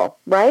survival,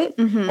 right?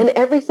 And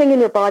everything in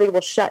your body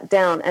will shut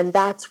down. And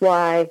that's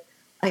why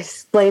I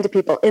explain to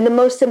people in the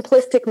most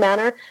simplistic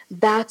manner,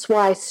 that's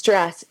why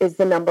stress is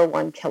the number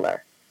one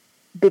killer.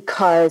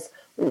 Because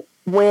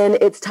when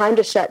it's time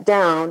to shut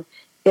down,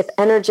 if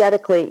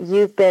energetically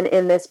you've been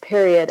in this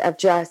period of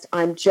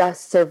I'm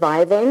just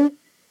surviving,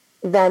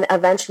 then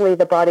eventually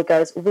the body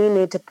goes, we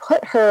need to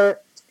put her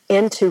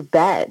into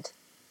bed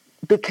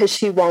because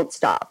she won't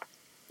stop,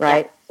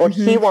 right? Or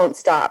he won't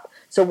stop.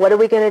 So what are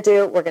we going to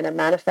do? We're going to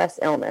manifest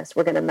illness.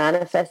 We're going to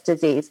manifest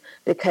disease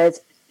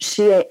because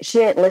she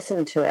ain't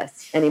listening to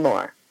us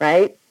anymore,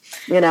 right?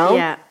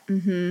 Yeah.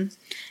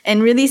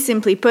 And really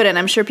simply put, and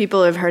I'm sure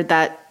people have heard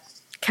that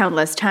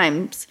countless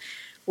times,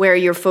 where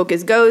your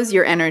focus goes,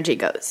 your energy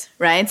goes,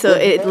 right? So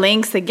it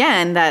links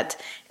again that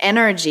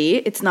energy,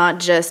 it's not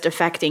just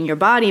affecting your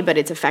body, but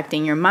it's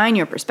affecting your mind,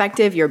 your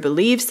perspective, your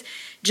beliefs.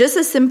 Just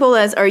as simple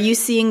as, are you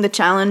seeing the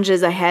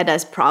challenges ahead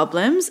as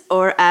problems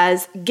or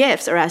as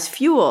gifts or as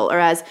fuel or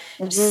as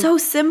so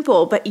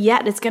simple, but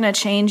yet it's going to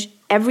change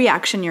every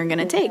action you're going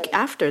to take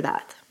after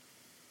that.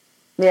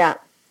 Yeah.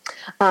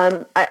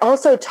 I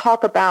also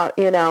talk about,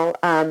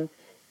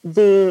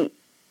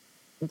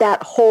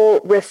 that whole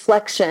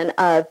reflection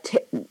of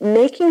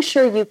making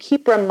sure you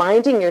keep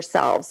reminding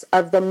yourselves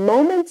of the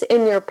moments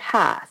in your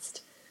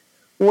past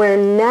where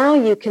now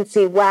you can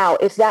see, wow,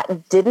 if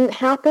that didn't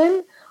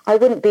happen, I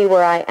wouldn't be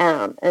where I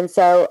am. And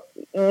so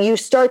you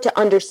start to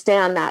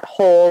understand that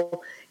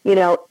whole,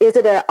 is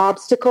it an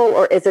obstacle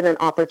or is it an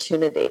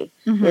opportunity?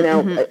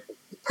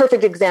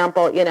 Perfect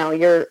example,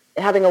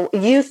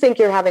 you think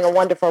you're having a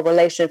wonderful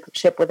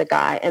relationship with a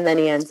guy, and then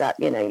he ends up,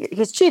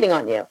 he's cheating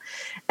on you,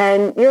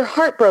 and you're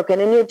heartbroken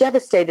and you're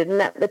devastated. And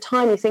at the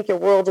time you think your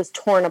world is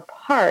torn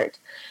apart.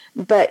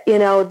 But,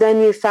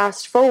 then you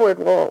fast forward,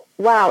 well,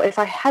 wow, if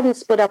I hadn't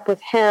split up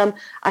with him,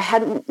 I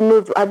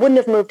wouldn't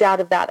have moved out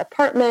of that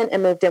apartment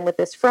and moved in with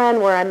this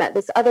friend where I met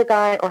this other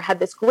guy, or had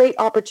this great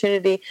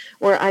opportunity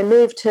where I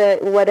moved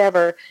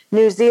to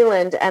New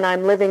Zealand, and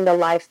I'm living the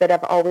life that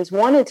I've always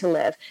wanted to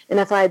live. And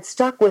if I had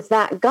stuck with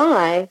that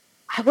guy,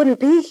 I wouldn't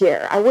be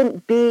here. I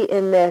wouldn't be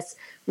in this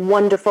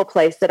wonderful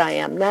place that I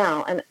am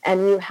now.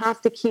 And you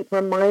have to keep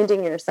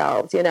reminding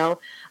yourselves, a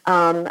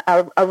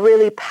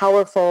really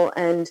powerful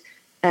and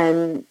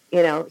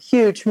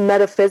huge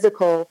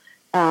metaphysical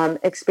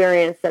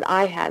experience that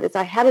I had is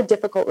I had a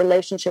difficult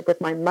relationship with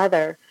my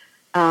mother.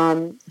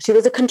 She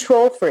was a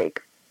control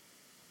freak.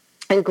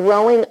 And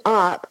growing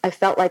up, I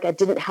felt like I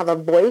didn't have a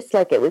voice,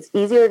 like it was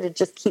easier to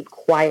just keep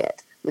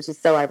quiet, which is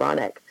so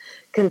ironic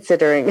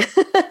considering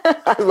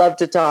I love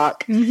to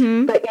talk.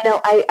 But,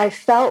 I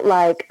felt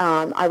like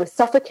I was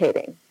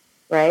suffocating,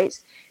 right?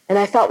 And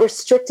I felt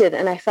restricted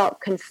and I felt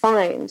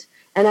confined.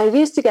 And I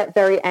used to get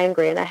very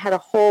angry, and I had a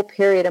whole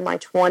period in my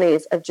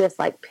 20s of just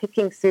like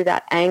picking through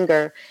that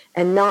anger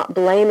and not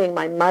blaming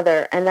my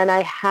mother. And then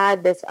I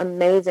had this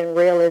amazing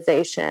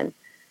realization.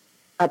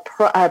 It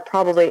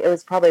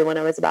was probably when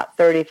I was about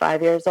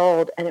 35 years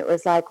old. And it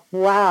was like,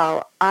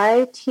 wow,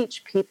 I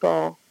teach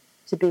people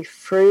to be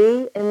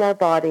free in their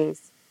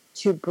bodies,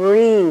 to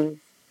breathe,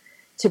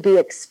 to be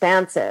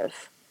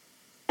expansive.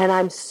 And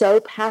I'm so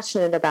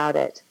passionate about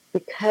it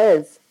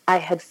because I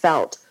had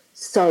felt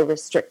so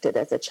restricted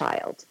as a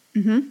child.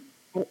 And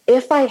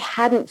if I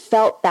hadn't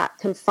felt that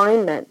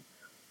confinement,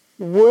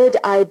 would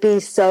I be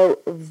so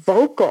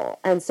vocal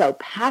and so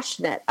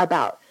passionate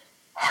about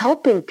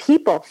helping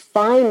people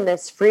find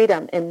this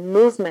freedom in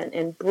movement,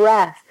 in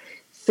breath,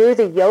 through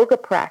the yoga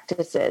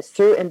practices,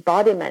 through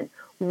embodiment?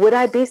 Would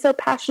I be so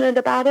passionate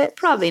about it?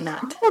 Probably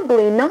not.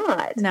 Probably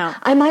not. No.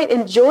 I might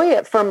enjoy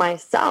it for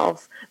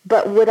myself,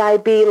 but would I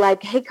be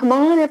like, hey, come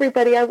on,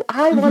 everybody, I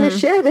want to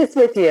share this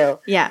with you.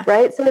 Yeah.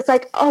 Right? So it's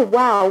like, oh,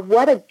 wow,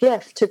 what a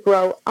gift to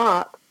grow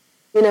up.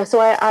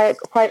 So I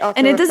quite often.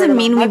 And it doesn't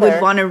mean we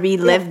would want to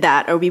relive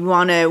that, or we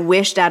want to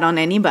wish that on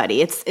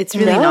anybody. It's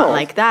really not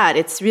like that.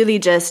 It's really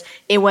just,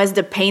 it was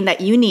the pain that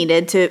you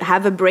needed to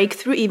have a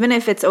breakthrough, even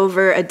if it's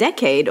over a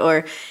decade,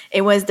 or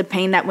it was the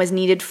pain that was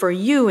needed for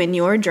you in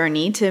your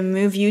journey to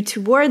move you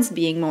towards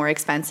being more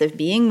expansive,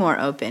 being more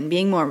open,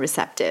 being more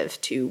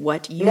receptive to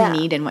what you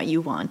need and what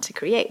you want to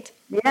create.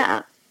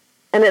 Yeah.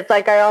 And it's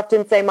like I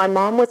often say, my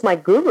mom was my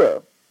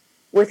guru.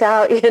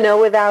 Without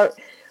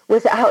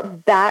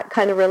that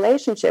kind of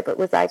relationship, it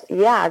was like,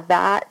 yeah,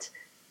 that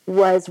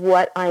was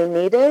what I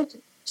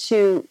needed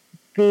to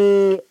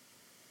be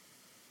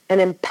an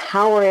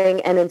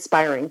empowering and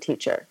inspiring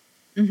teacher.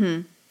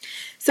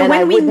 So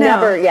when we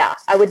know,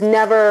 I would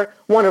never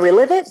want to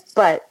relive it,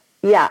 but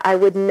I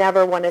would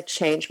never want to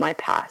change my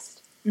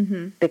past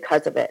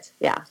because of it.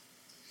 Yeah.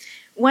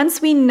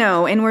 Once we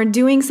know, and we're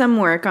doing some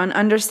work on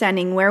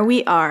understanding where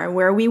we are,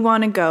 where we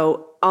want to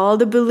go, all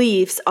the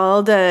beliefs,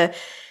 all the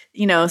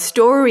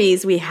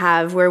stories we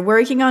have. We're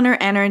working on our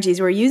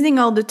energies. We're using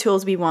all the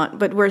tools we want,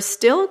 but we're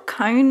still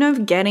kind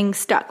of getting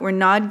stuck. We're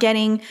not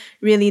getting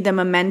really the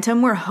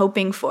momentum we're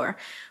hoping for.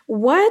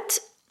 Why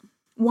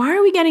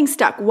are we getting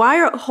stuck? Why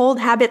are old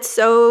habits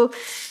so,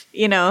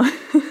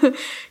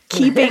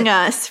 keeping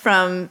us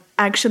from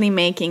actually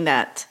making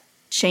that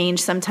change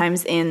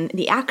sometimes in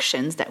the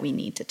actions that we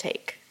need to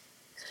take?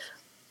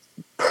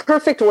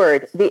 Perfect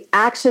word, the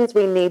actions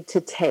we need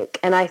to take.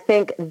 And I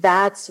think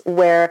that's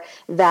where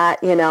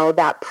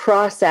that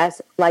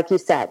process, like you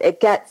said, it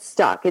gets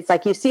stuck. It's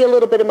like you see a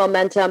little bit of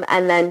momentum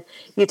and then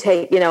you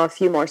take, a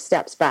few more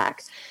steps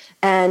back.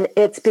 And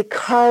it's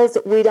because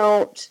we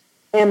don't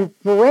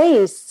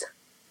embrace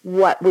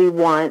what we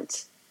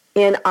want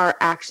in our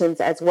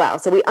actions as well.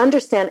 So we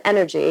understand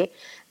energy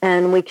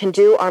and we can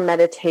do our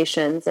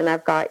meditations. And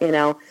I've got,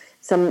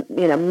 some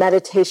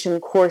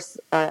meditation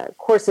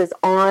courses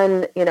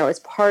on as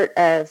part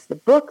of the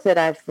book that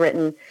I've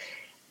written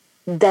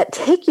that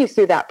take you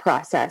through that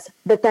process.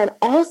 But then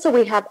also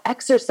we have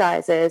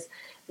exercises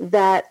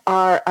that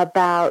are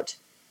about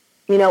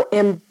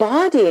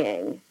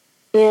embodying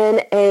in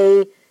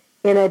a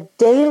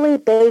daily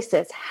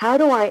basis. How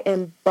do I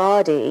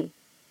embody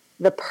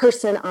the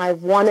person I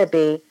want to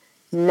be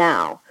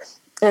now?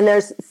 And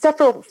there's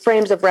several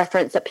frames of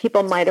reference that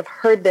people might have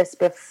heard this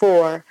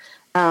before.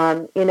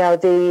 The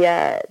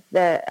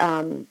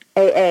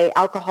AA,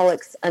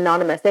 Alcoholics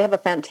Anonymous, they have a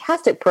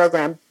fantastic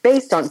program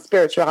based on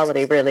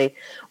spirituality, really,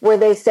 where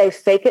they say,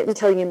 fake it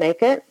until you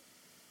make it.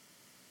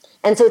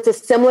 And so it's a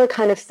similar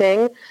kind of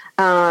thing.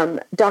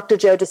 Dr.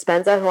 Joe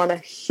Dispenza, who I'm a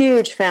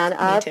huge fan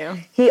of,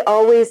 he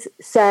always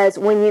says,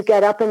 when you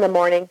get up in the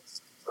morning,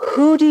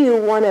 who do you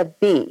want to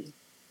be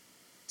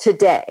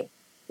today?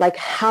 Like,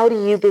 how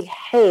do you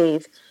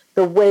behave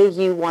the way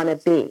you want to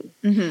be?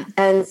 Mm-hmm.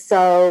 And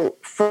so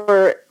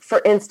for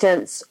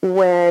instance,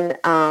 when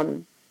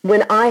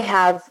I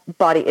have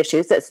body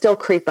issues that still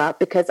creep up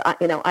because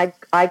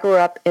I grew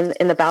up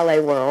in the ballet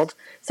world,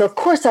 so of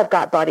course I've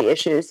got body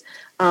issues.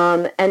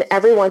 And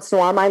every once in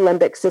a while, my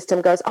limbic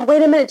system goes, "Oh,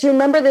 wait a minute! Do you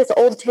remember this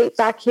old tape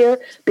back here?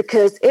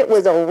 Because it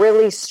was a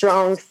really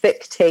strong,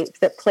 thick tape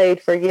that played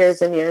for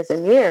years and years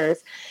and years."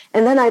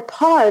 And then I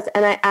pause,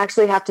 and I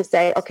actually have to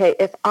say, "Okay,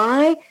 if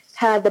I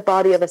had the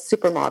body of a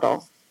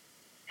supermodel,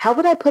 how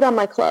would I put on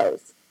my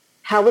clothes?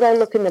 How would I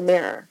look in the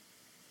mirror?"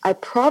 I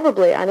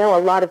know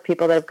a lot of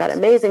people that have got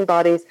amazing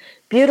bodies,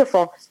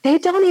 beautiful. They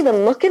don't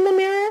even look in the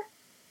mirror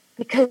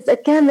because,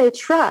 again, they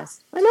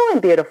trust. I know I'm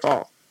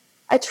beautiful.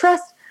 I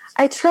trust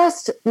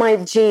my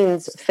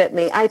jeans fit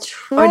me.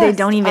 Or they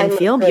don't even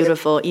feel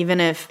beautiful,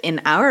 even if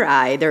in our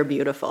eye they're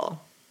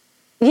beautiful.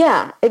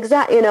 Yeah,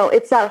 exactly.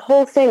 It's that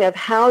whole thing of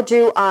how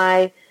do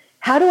I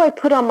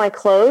put on my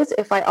clothes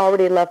if I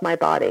already love my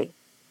body?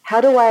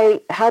 How do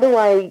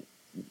I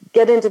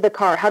get into the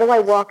car? How do I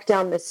walk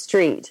down the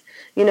street?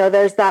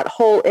 There's that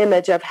whole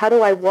image of how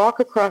do I walk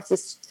across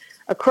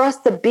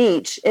the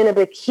beach in a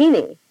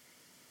bikini?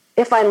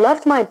 If I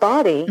loved my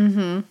body,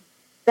 mm-hmm.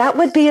 that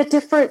would be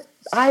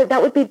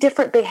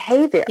different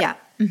behavior. Yeah.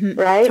 Mm-hmm.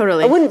 Right?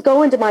 Totally. I wouldn't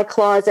go into my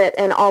closet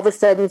and all of a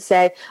sudden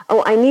say,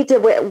 "Oh, I need to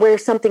wear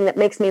something that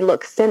makes me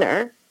look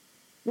thinner."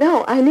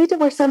 No, I need to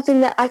wear something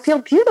that I feel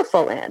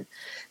beautiful in.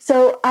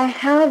 So I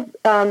have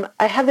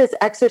this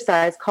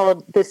exercise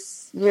called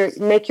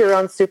Make Your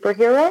Own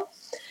Superhero,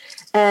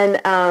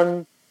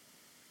 and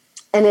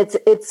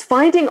it's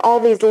finding all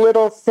these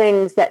little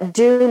things that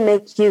do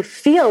make you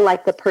feel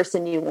like the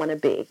person you want to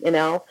be, and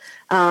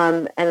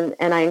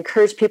I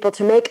encourage people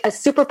to make a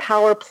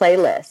superpower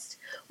playlist.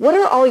 What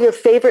are all your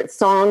favorite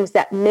songs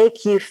that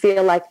make you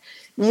feel like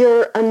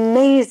you're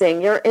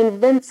amazing, you're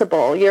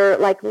invincible, you're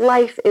like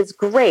life is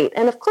great?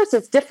 And of course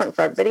it's different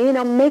for everybody.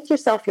 Make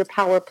yourself your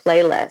power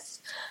playlist.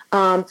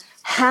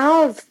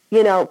 Have,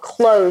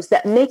 clothes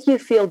that make you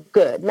feel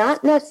good,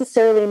 not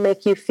necessarily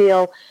make you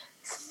feel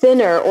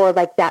thinner or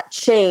like that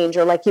change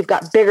or like you've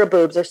got bigger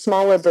boobs or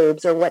smaller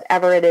boobs or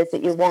whatever it is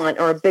that you want,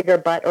 or a bigger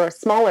butt or a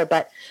smaller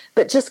butt,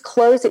 but just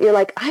clothes that you're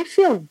like, I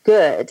feel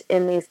good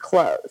in these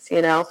clothes,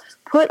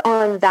 put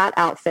on that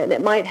outfit. And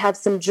it might have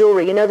some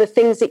jewelry, the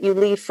things that you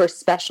leave for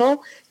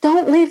special,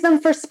 don't leave them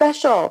for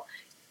special.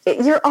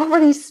 You're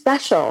already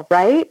special,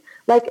 right?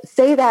 Like,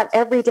 say that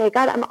every day.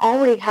 God, I'm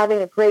already having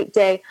a great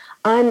day.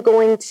 I'm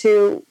going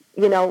to,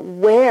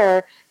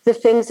 wear the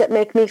things that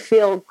make me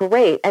feel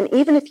great. And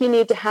even if you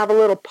need to have a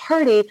little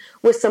party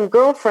with some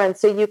girlfriends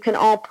so you can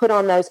all put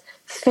on those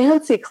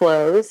fancy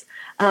clothes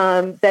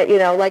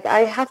that, like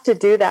I have to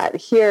do that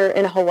here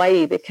in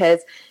Hawaii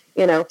because,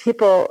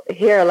 people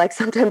here, like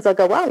sometimes they'll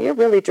go, "Wow, you're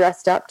really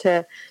dressed up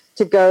to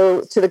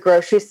go to the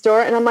grocery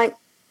store." And I'm like,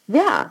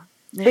 yeah,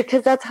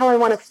 because that's how I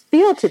want to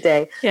feel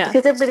today. Yeah.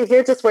 Because everybody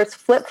here just wears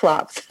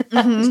flip-flops.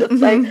 Mm-hmm, just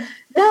mm-hmm. like,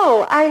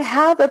 no, I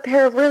have a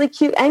pair of really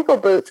cute ankle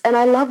boots and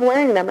I love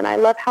wearing them and I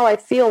love how I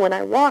feel when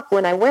I walk,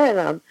 when I wear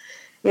them,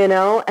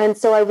 and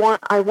so I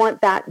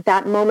want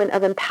that moment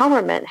of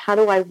empowerment. How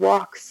do I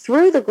walk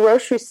through the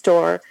grocery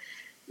store,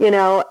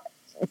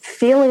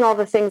 feeling all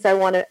the things I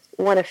want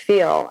to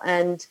feel?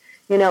 And,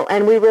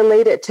 and we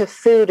relate it to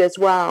food as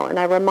well. And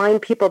I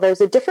remind people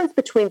there's a difference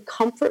between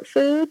comfort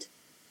food,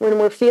 when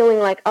we're feeling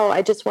like, oh,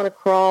 I just want to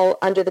crawl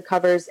under the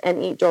covers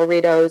and eat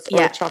Doritos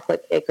or a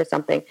chocolate cake or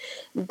something.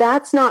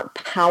 That's not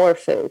power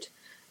food.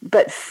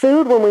 But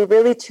food, when we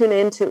really tune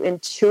into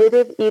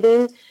intuitive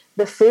eating,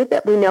 the food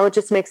that we know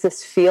just makes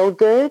us feel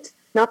good,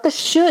 not the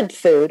should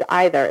food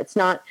either. It's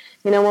not,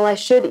 well, I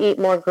should eat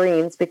more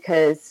greens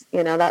because,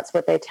 that's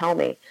what they tell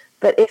me.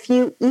 But if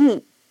you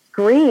eat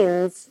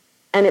greens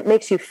and it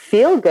makes you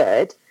feel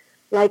good,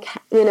 like,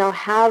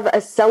 have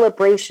a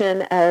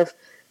celebration of,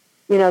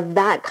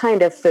 that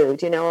kind of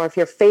food, or if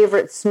your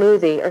favorite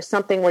smoothie or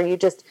something where you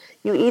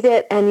eat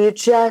it and you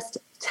just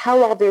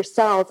tell all of your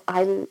cells,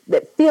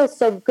 it feels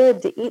so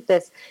good to eat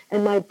this,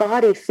 and my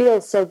body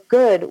feels so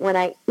good when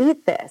I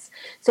eat this.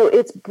 So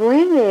it's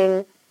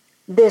bringing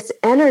this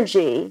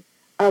energy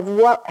of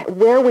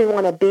where we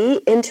want to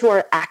be into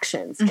our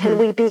actions. Mm-hmm. Can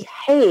we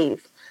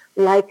behave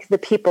like the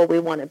people we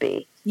want to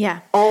be?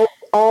 Yeah.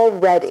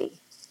 Already.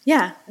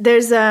 Yeah.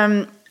 There's,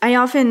 I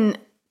often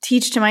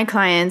teach to my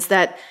clients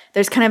that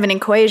there's kind of an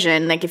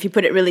equation. Like if you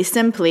put it really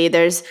simply,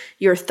 there's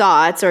your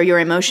thoughts or your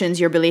emotions,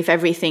 your belief,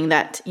 everything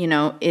that,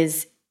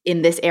 is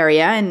in this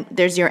area, and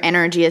there's your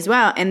energy as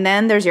well. And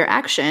then there's your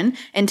action,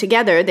 and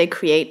together they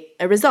create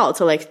a result.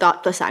 So like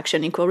thought plus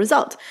action equal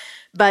result.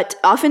 But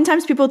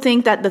oftentimes people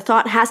think that the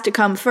thought has to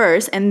come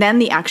first and then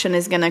the action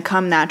is going to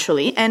come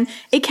naturally. And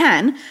it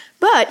can,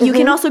 but you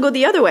can also go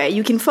the other way.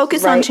 You can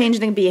focus on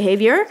changing the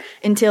behavior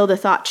until the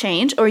thought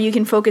change, or you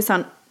can focus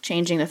on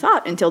changing the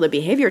thought until the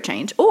behavior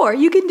change, or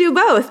you can do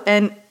both.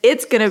 And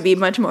it's going to be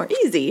much more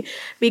easy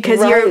because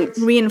you're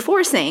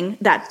reinforcing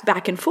that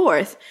back and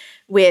forth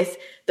with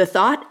the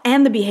thought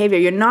and the behavior.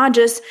 You're not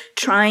just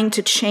trying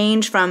to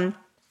change from,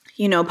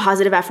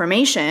 positive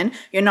affirmation.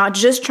 You're not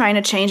just trying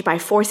to change by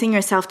forcing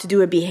yourself to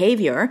do a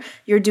behavior.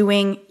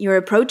 You're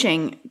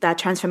approaching that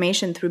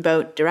transformation through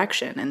both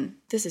direction. And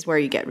this is where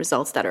you get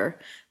results that are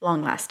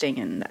long lasting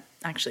and that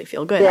actually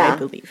feel good, I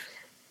believe.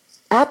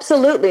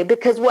 Absolutely.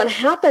 Because what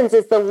happens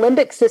is the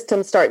limbic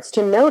system starts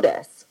to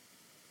notice,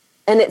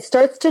 and it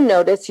starts to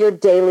notice your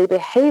daily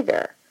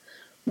behavior.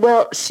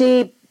 Well,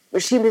 she's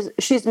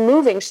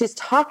moving, she's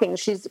talking,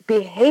 she's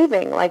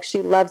behaving like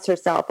she loves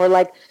herself, or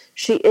like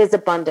she is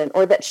abundant,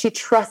 or that she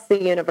trusts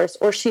the universe,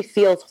 or she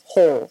feels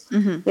whole,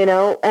 and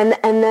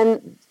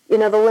then, the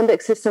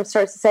limbic system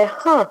starts to say,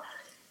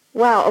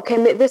 wow,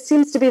 okay, this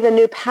seems to be the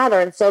new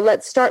pattern. So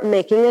let's start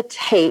making a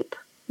tape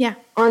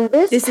on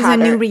this pattern. Is a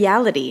new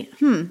reality.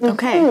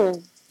 Okay. Mm-hmm.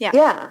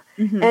 Yeah.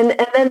 Mm-hmm. And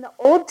then the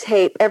old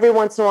tape, every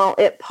once in a while,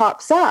 it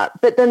pops up.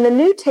 But then the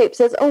new tape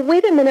says, oh,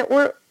 wait a minute,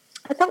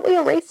 I thought we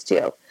erased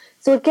you.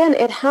 So again,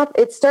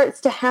 it starts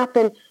to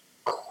happen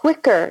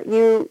quicker.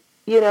 You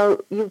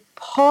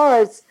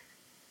pause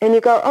and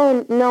you go,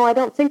 oh, no, I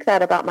don't think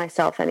that about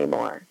myself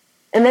anymore.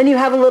 And then you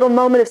have a little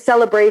moment of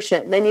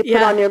celebration. Then you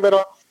put on your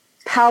little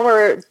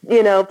power,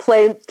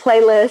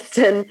 playlist,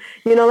 and,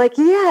 like,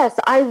 yes,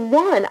 I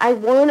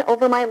won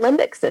over my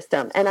limbic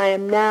system. And I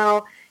am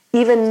now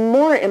even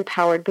more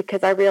empowered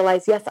because I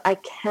realize, yes, I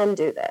can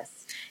do this.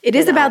 It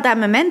is about that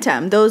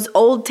momentum. Those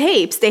old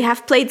tapes, they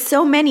have played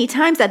so many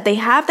times that they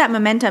have that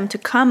momentum to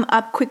come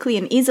up quickly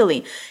and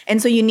easily.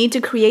 And so you need to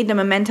create the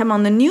momentum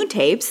on the new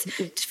tapes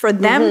for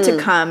them to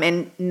come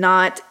and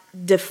not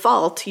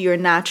default to your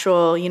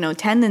natural,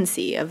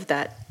 tendency of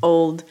that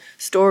old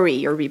story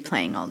you're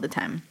replaying all the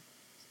time.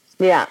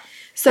 Yeah.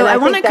 So I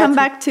want to come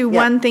back to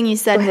one thing you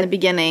said in the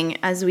beginning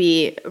as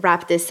we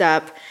wrap this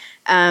up.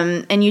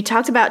 And you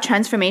talked about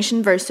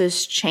transformation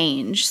versus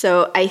change.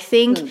 So I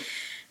think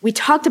we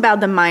talked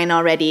about the mind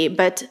already,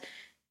 but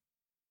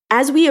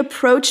as we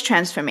approach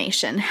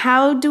transformation,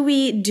 how do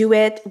we do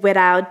it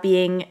without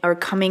being or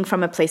coming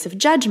from a place of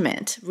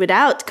judgment,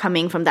 without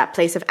coming from that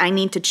place of I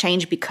need to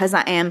change because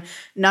I am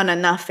not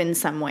enough in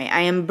some way,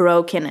 I am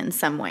broken in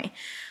some way?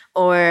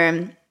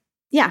 Or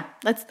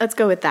let's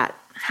go with that.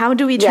 How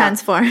do we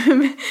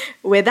transform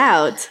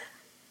without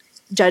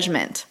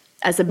judgment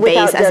as a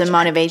base, as a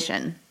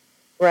motivation?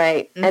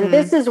 Right. Mm-hmm. And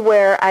this is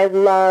where I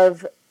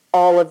love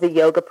all of the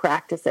yoga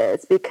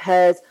practices,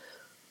 because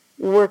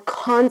we're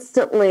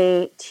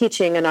constantly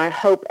teaching, and I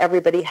hope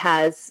everybody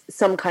has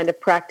some kind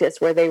of practice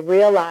where they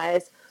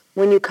realize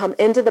when you come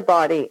into the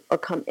body or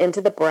come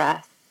into the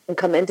breath and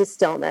come into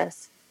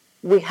stillness,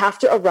 we have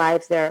to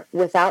arrive there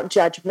without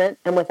judgment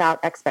and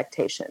without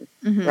expectation,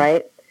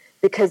 right?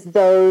 Because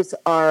those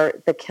are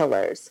the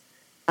killers.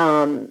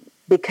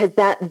 Because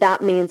that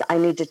means I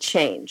need to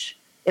change.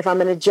 If I'm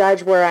going to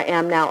judge where I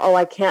am now,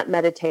 I can't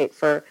meditate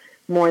for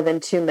more than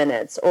 2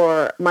 minutes,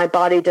 or my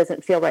body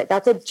doesn't feel right.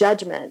 That's a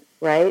judgment,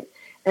 right?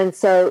 And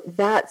so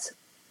that's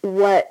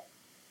what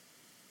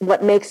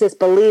makes us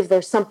believe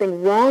there's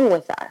something wrong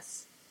with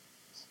us.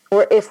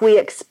 Or if we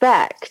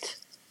expect,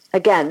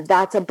 again,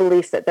 that's a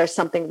belief that there's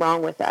something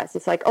wrong with us.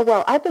 It's like,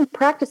 I've been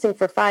practicing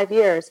for 5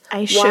 years.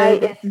 I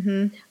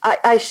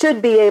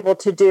should be able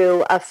to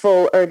do a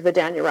full Urdhva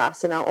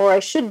Dhanurasana, or I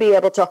should be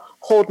able to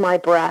hold my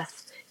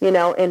breath,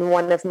 in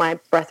one of my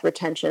breath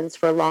retentions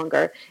for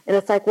longer. And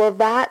it's like, well,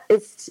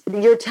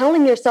 you're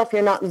telling yourself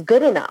you're not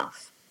good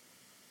enough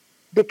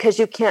because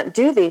you can't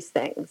do these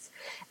things.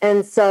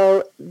 And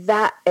so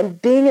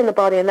and being in the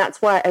body, and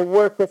that's why I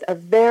work with a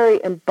very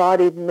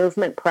embodied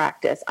movement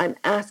practice. I'm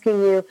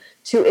asking you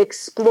to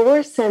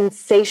explore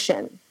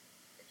sensation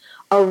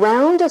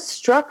around a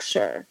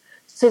structure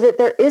so that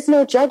there is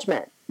no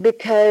judgment,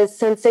 because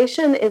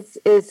sensation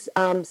is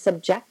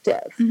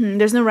subjective. Mm-hmm.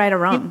 There's no right or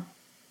wrong.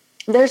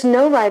 There's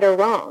no right or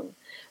wrong.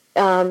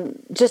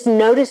 Just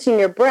noticing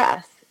your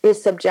breath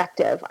is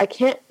subjective. I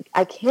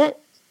can't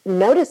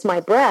notice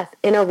my breath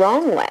in a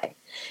wrong way.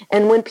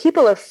 And when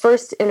people are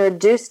first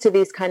introduced to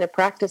these kind of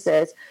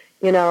practices,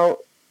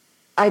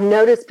 I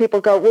notice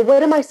people go, well,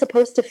 what am I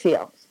supposed to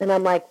feel? And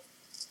I'm like,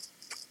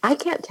 I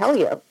can't tell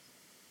you,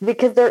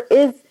 because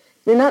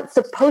you're not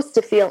supposed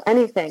to feel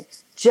anything.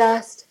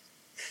 Just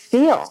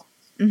feel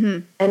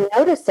and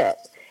notice it.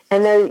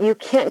 And then you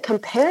can't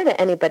compare to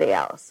anybody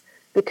else,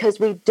 because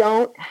we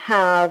don't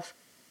have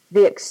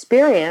the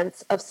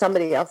experience of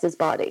somebody else's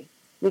body.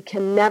 We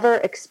can never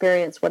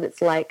experience what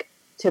it's like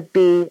to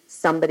be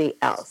somebody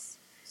else.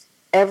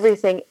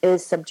 Everything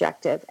is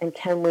subjective. And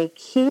can we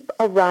keep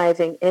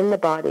arriving in the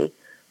body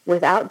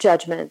without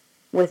judgment,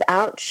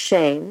 without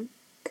shame,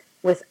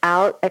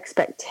 without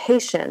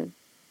expectation,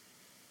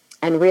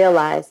 and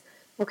realize,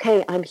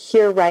 okay, I'm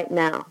here right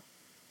now.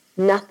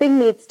 Nothing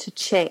needs to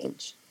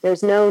change.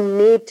 There's no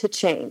need to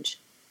change.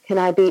 Can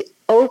I be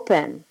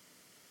open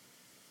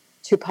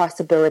to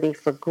possibility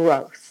for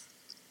growth,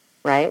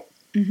 right?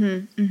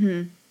 Mm-hmm,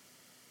 mm-hmm.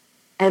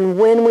 And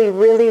when we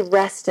really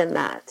rest in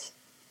that,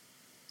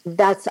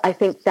 I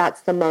think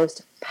that's the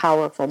most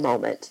powerful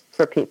moment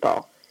for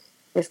people,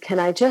 is can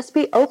I just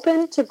be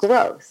open to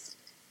growth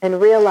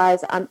and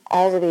realize I'm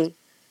already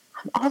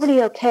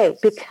okay?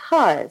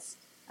 Because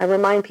I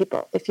remind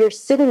people, if you're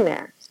sitting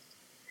there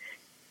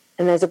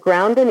and there's a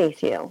ground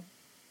beneath you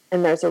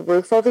and there's a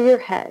roof over your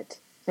head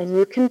and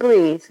you can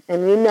breathe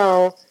and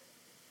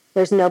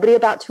there's nobody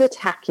about to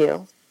attack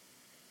you,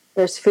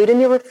 there's food in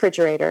your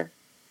refrigerator,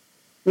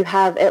 you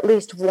have at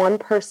least one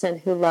person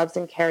who loves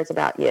and cares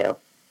about you,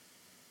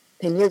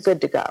 then you're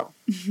good to go,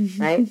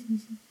 right?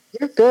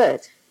 You're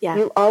good. Yeah.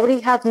 You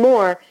already have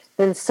more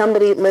than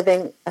somebody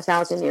living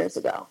 1,000 years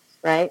ago,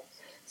 right?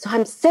 So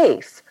I'm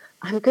safe.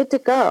 I'm good to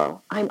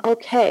go. I'm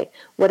okay.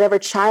 Whatever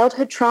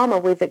childhood trauma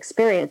we've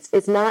experienced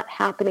is not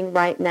happening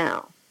right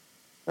now,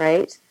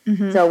 right?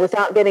 Mm-hmm. So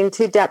without getting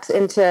too depth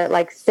into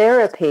like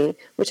therapy,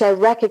 which I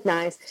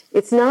recognize,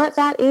 it's not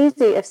that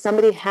easy if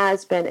somebody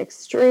has been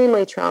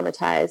extremely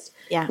traumatized,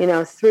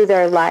 through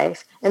their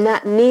life, and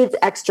that needs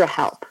extra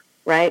help,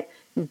 right?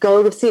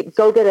 Go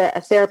get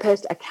a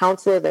therapist, a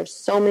counselor. There's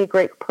so many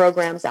great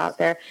programs out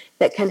there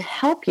that can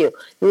help you.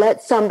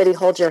 Let somebody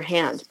hold your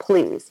hand,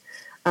 please.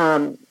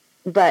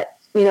 But,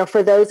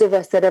 for those of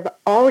us that have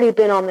already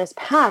been on this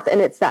path and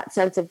it's that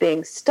sense of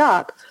being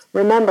stuck,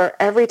 remember,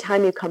 every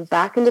time you come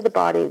back into the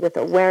body with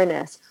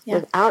awareness,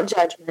 without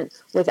judgment,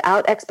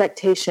 without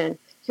expectation,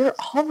 you're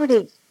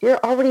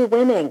already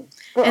winning.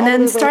 And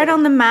then start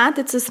on the mat.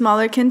 It's a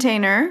smaller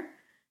container,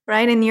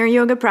 right, in your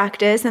yoga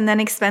practice, and then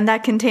expand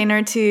that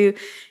container to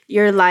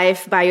your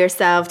life by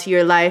yourself, to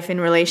your life in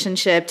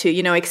relationship, to,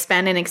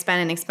 expand and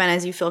expand and expand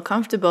as you feel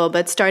comfortable.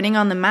 But starting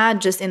on the mat,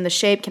 just in the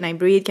shape, can I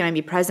breathe? Can I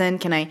be present?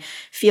 Can I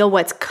feel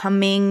what's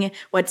coming?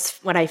 What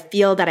I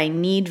feel that I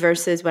need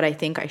versus what I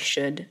think I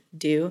should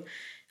do?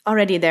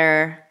 Already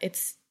there,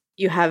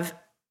 you have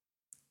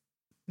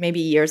maybe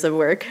years of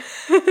work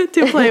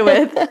to play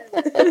with.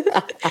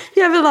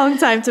 You have a long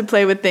time to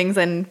play with things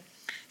and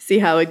see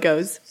how it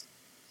goes.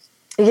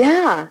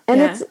 Yeah.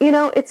 And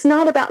it's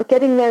not about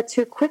getting there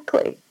too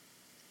quickly,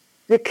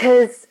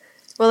 because,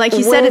 well, like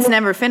you said, it's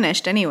never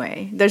finished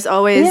anyway. There's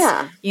always,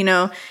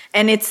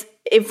 and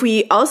if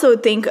we also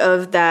think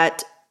of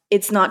that,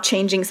 it's not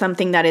changing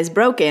something that is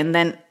broken,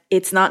 then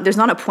there's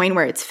not a point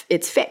where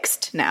it's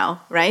fixed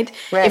now, right?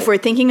 If we're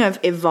thinking of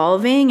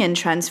evolving and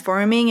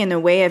transforming in a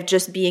way of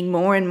just being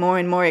more and more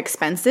and more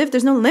expensive,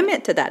 there's no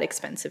limit to that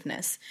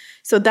expensiveness.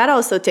 So that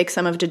also takes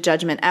some of the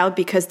judgment out,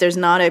 because there's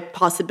not a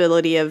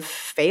possibility of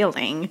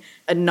failing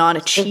and not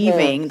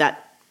achieving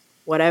that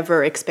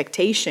whatever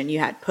expectation you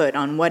had put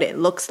on what it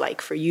looks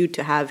like for you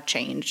to have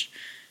changed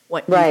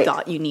what you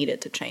thought you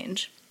needed to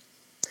change.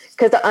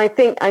 Because I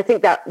think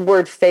that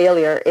word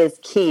failure is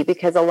key,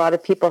 because a lot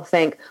of people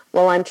think,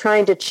 well, I'm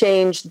trying to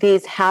change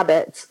these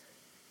habits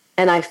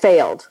and I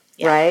failed,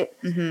 right?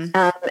 Mm-hmm.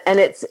 And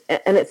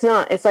it's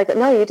not. It's like,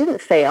 no, you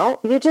didn't fail.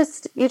 You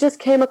just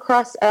came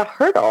across a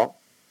hurdle,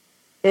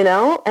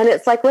 and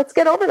it's like, let's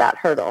get over that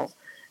hurdle.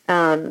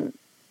 And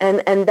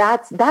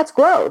that's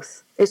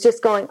growth. It's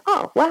just going,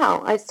 oh,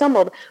 wow, I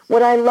stumbled.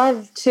 What I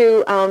love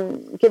to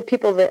give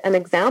people an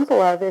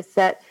example of is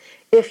that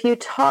if you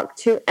talk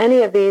to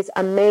any of these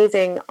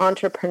amazing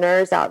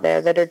entrepreneurs out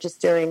there that are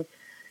just doing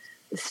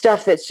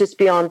stuff that's just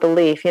beyond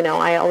belief,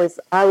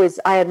 I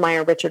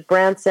admire Richard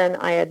Branson,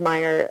 I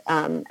admire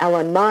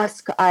Elon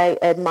Musk, I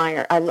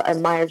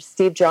admire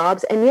Steve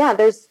Jobs, and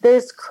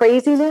there's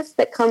craziness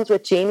that comes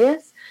with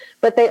genius,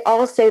 but they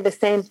all say the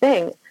same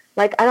thing.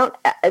 Like,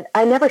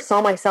 I never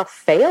saw myself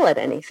fail at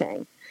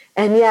anything.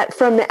 And yet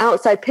from the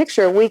outside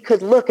picture, we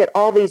could look at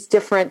all these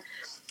different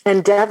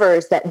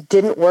endeavors that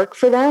didn't work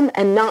for them,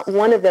 and not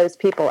one of those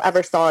people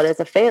ever saw it as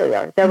a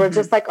failure. They were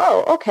just like,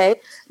 oh, okay,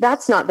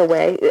 that's not the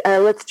way.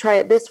 Let's try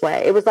it this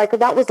way. It was like,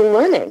 that was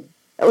learning.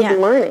 That was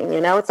learning,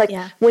 It's like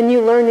when you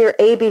learn your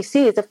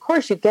ABCs, of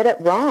course you get it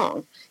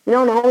wrong. You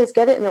don't always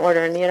get it in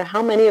order. And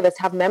how many of us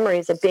have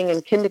memories of being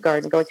in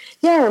kindergarten going,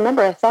 yeah, I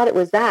remember, I thought it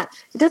was that.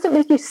 It doesn't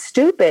make you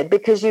stupid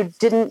because you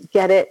didn't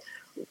get it.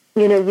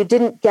 You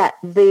didn't get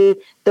the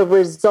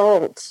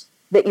result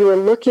that you were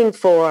looking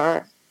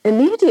for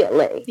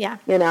immediately. Yeah.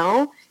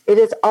 It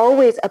is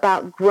always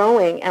about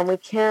growing, and we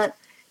can't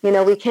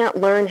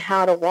learn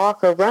how to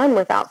walk or run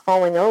without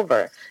falling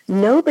over.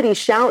 Nobody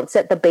shouts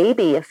at the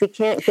baby if he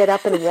can't get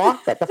up and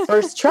walk at the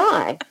first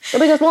try.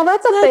 Nobody goes, well,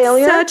 that's a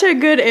failure. Such a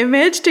good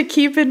image to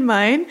keep in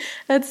mind.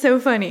 That's so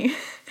funny.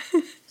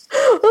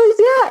 Well,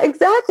 yeah,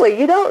 exactly.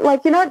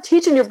 You're not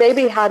teaching your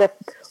baby how to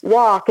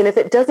walk, and if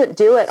it doesn't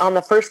do it on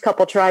the first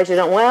couple tries,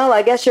 well,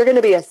 I guess you're going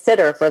to be a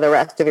sitter for the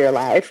rest of your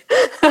life.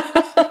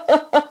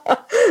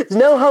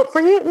 No hope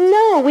for you?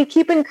 No, we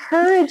keep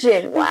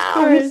encouraging.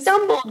 Wow, he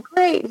stumbled.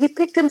 Great. He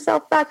picked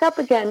himself back up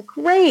again.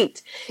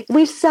 Great.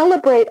 We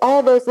celebrate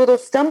all those little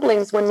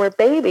stumblings when we're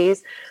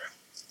babies.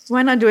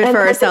 Why not do it for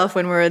ourselves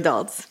when we're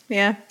adults?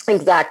 Yeah.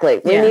 Exactly.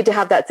 We need to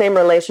have that same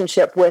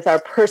relationship with our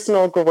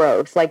personal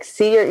growth. Like,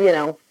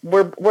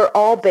 we're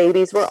all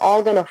babies. We're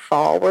all going to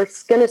fall. We're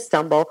going to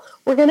stumble.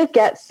 We're going to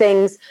get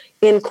things,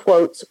 in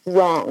quotes,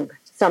 wrong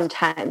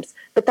sometimes.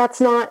 But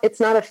it's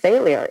not a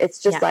failure. It's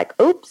just like,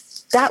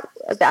 oops, that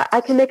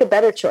I can make a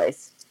better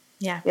choice.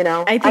 Yeah.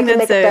 I can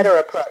make a better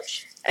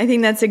approach. I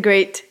think that's a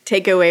great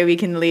takeaway we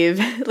can leave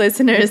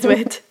listeners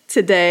with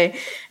today.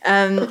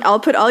 I'll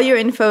put all your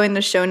info in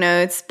the show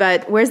notes,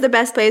 but where's the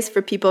best place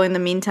for people in the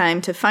meantime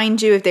to find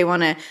you if they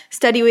want to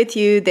study with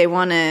you, they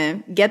want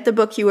to get the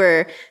book you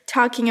were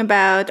talking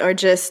about, or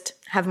just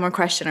have more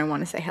question or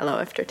want to say hello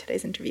after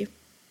today's interview?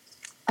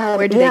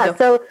 Where do they go?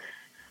 So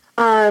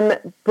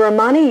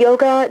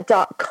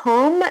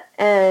BrahmaniYoga.com,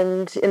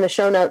 and in the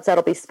show notes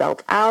that'll be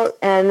spelled out.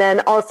 And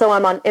then also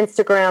I'm on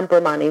Instagram,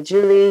 Brahmani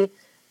Julie,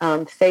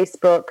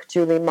 Facebook,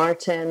 Julie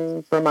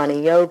Martin,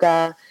 Brahmani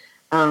Yoga,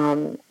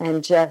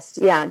 and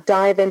just,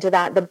 dive into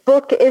that. The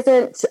book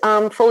isn't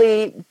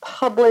fully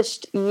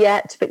published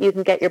yet, but you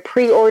can get your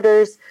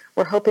pre-orders.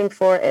 We're hoping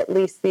for at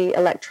least the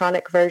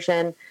electronic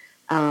version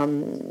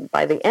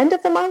by the end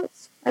of the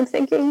month. I'm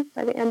thinking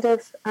by the end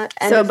of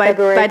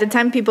February. By the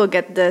time people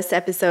get this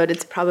episode,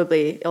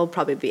 it'll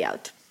probably be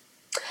out.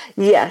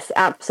 Yes,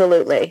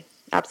 absolutely.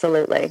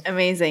 Absolutely.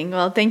 Amazing.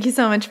 Well, thank you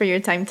so much for your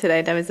time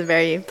today. That was a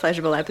very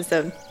pleasurable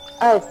episode.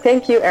 Oh,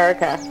 thank you,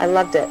 Erica. I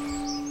loved it.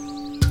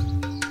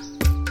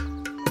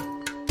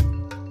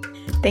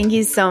 Thank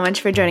you so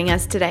much for joining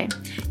us today.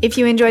 If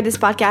you enjoyed this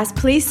podcast,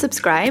 please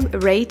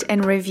subscribe, rate,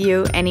 and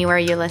review anywhere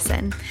you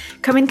listen.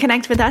 Come and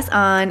connect with us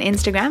on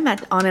Instagram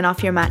at On and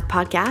Off Your Mat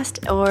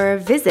Podcast, or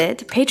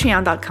visit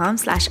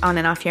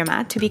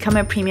patreon.com/onandoffyourmat to become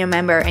a premium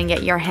member and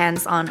get your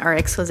hands on our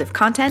exclusive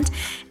content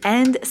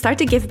and start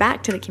to give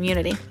back to the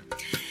community.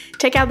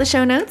 Check out the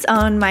show notes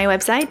on my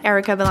website,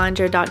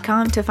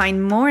 ericabelanger.com, to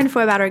find more info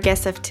about our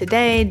guest of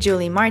today,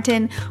 Julie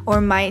Martin, or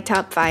my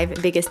top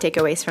 5 biggest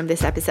takeaways from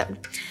this episode.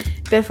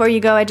 Before you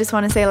go, I just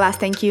want to say a last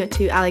thank you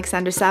to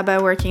Alexander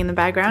Saba, working in the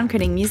background,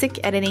 creating music,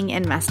 editing,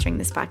 and mastering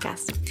this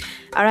podcast.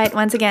 All right,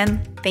 once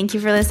again, thank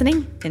you for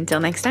listening. Until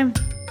next time.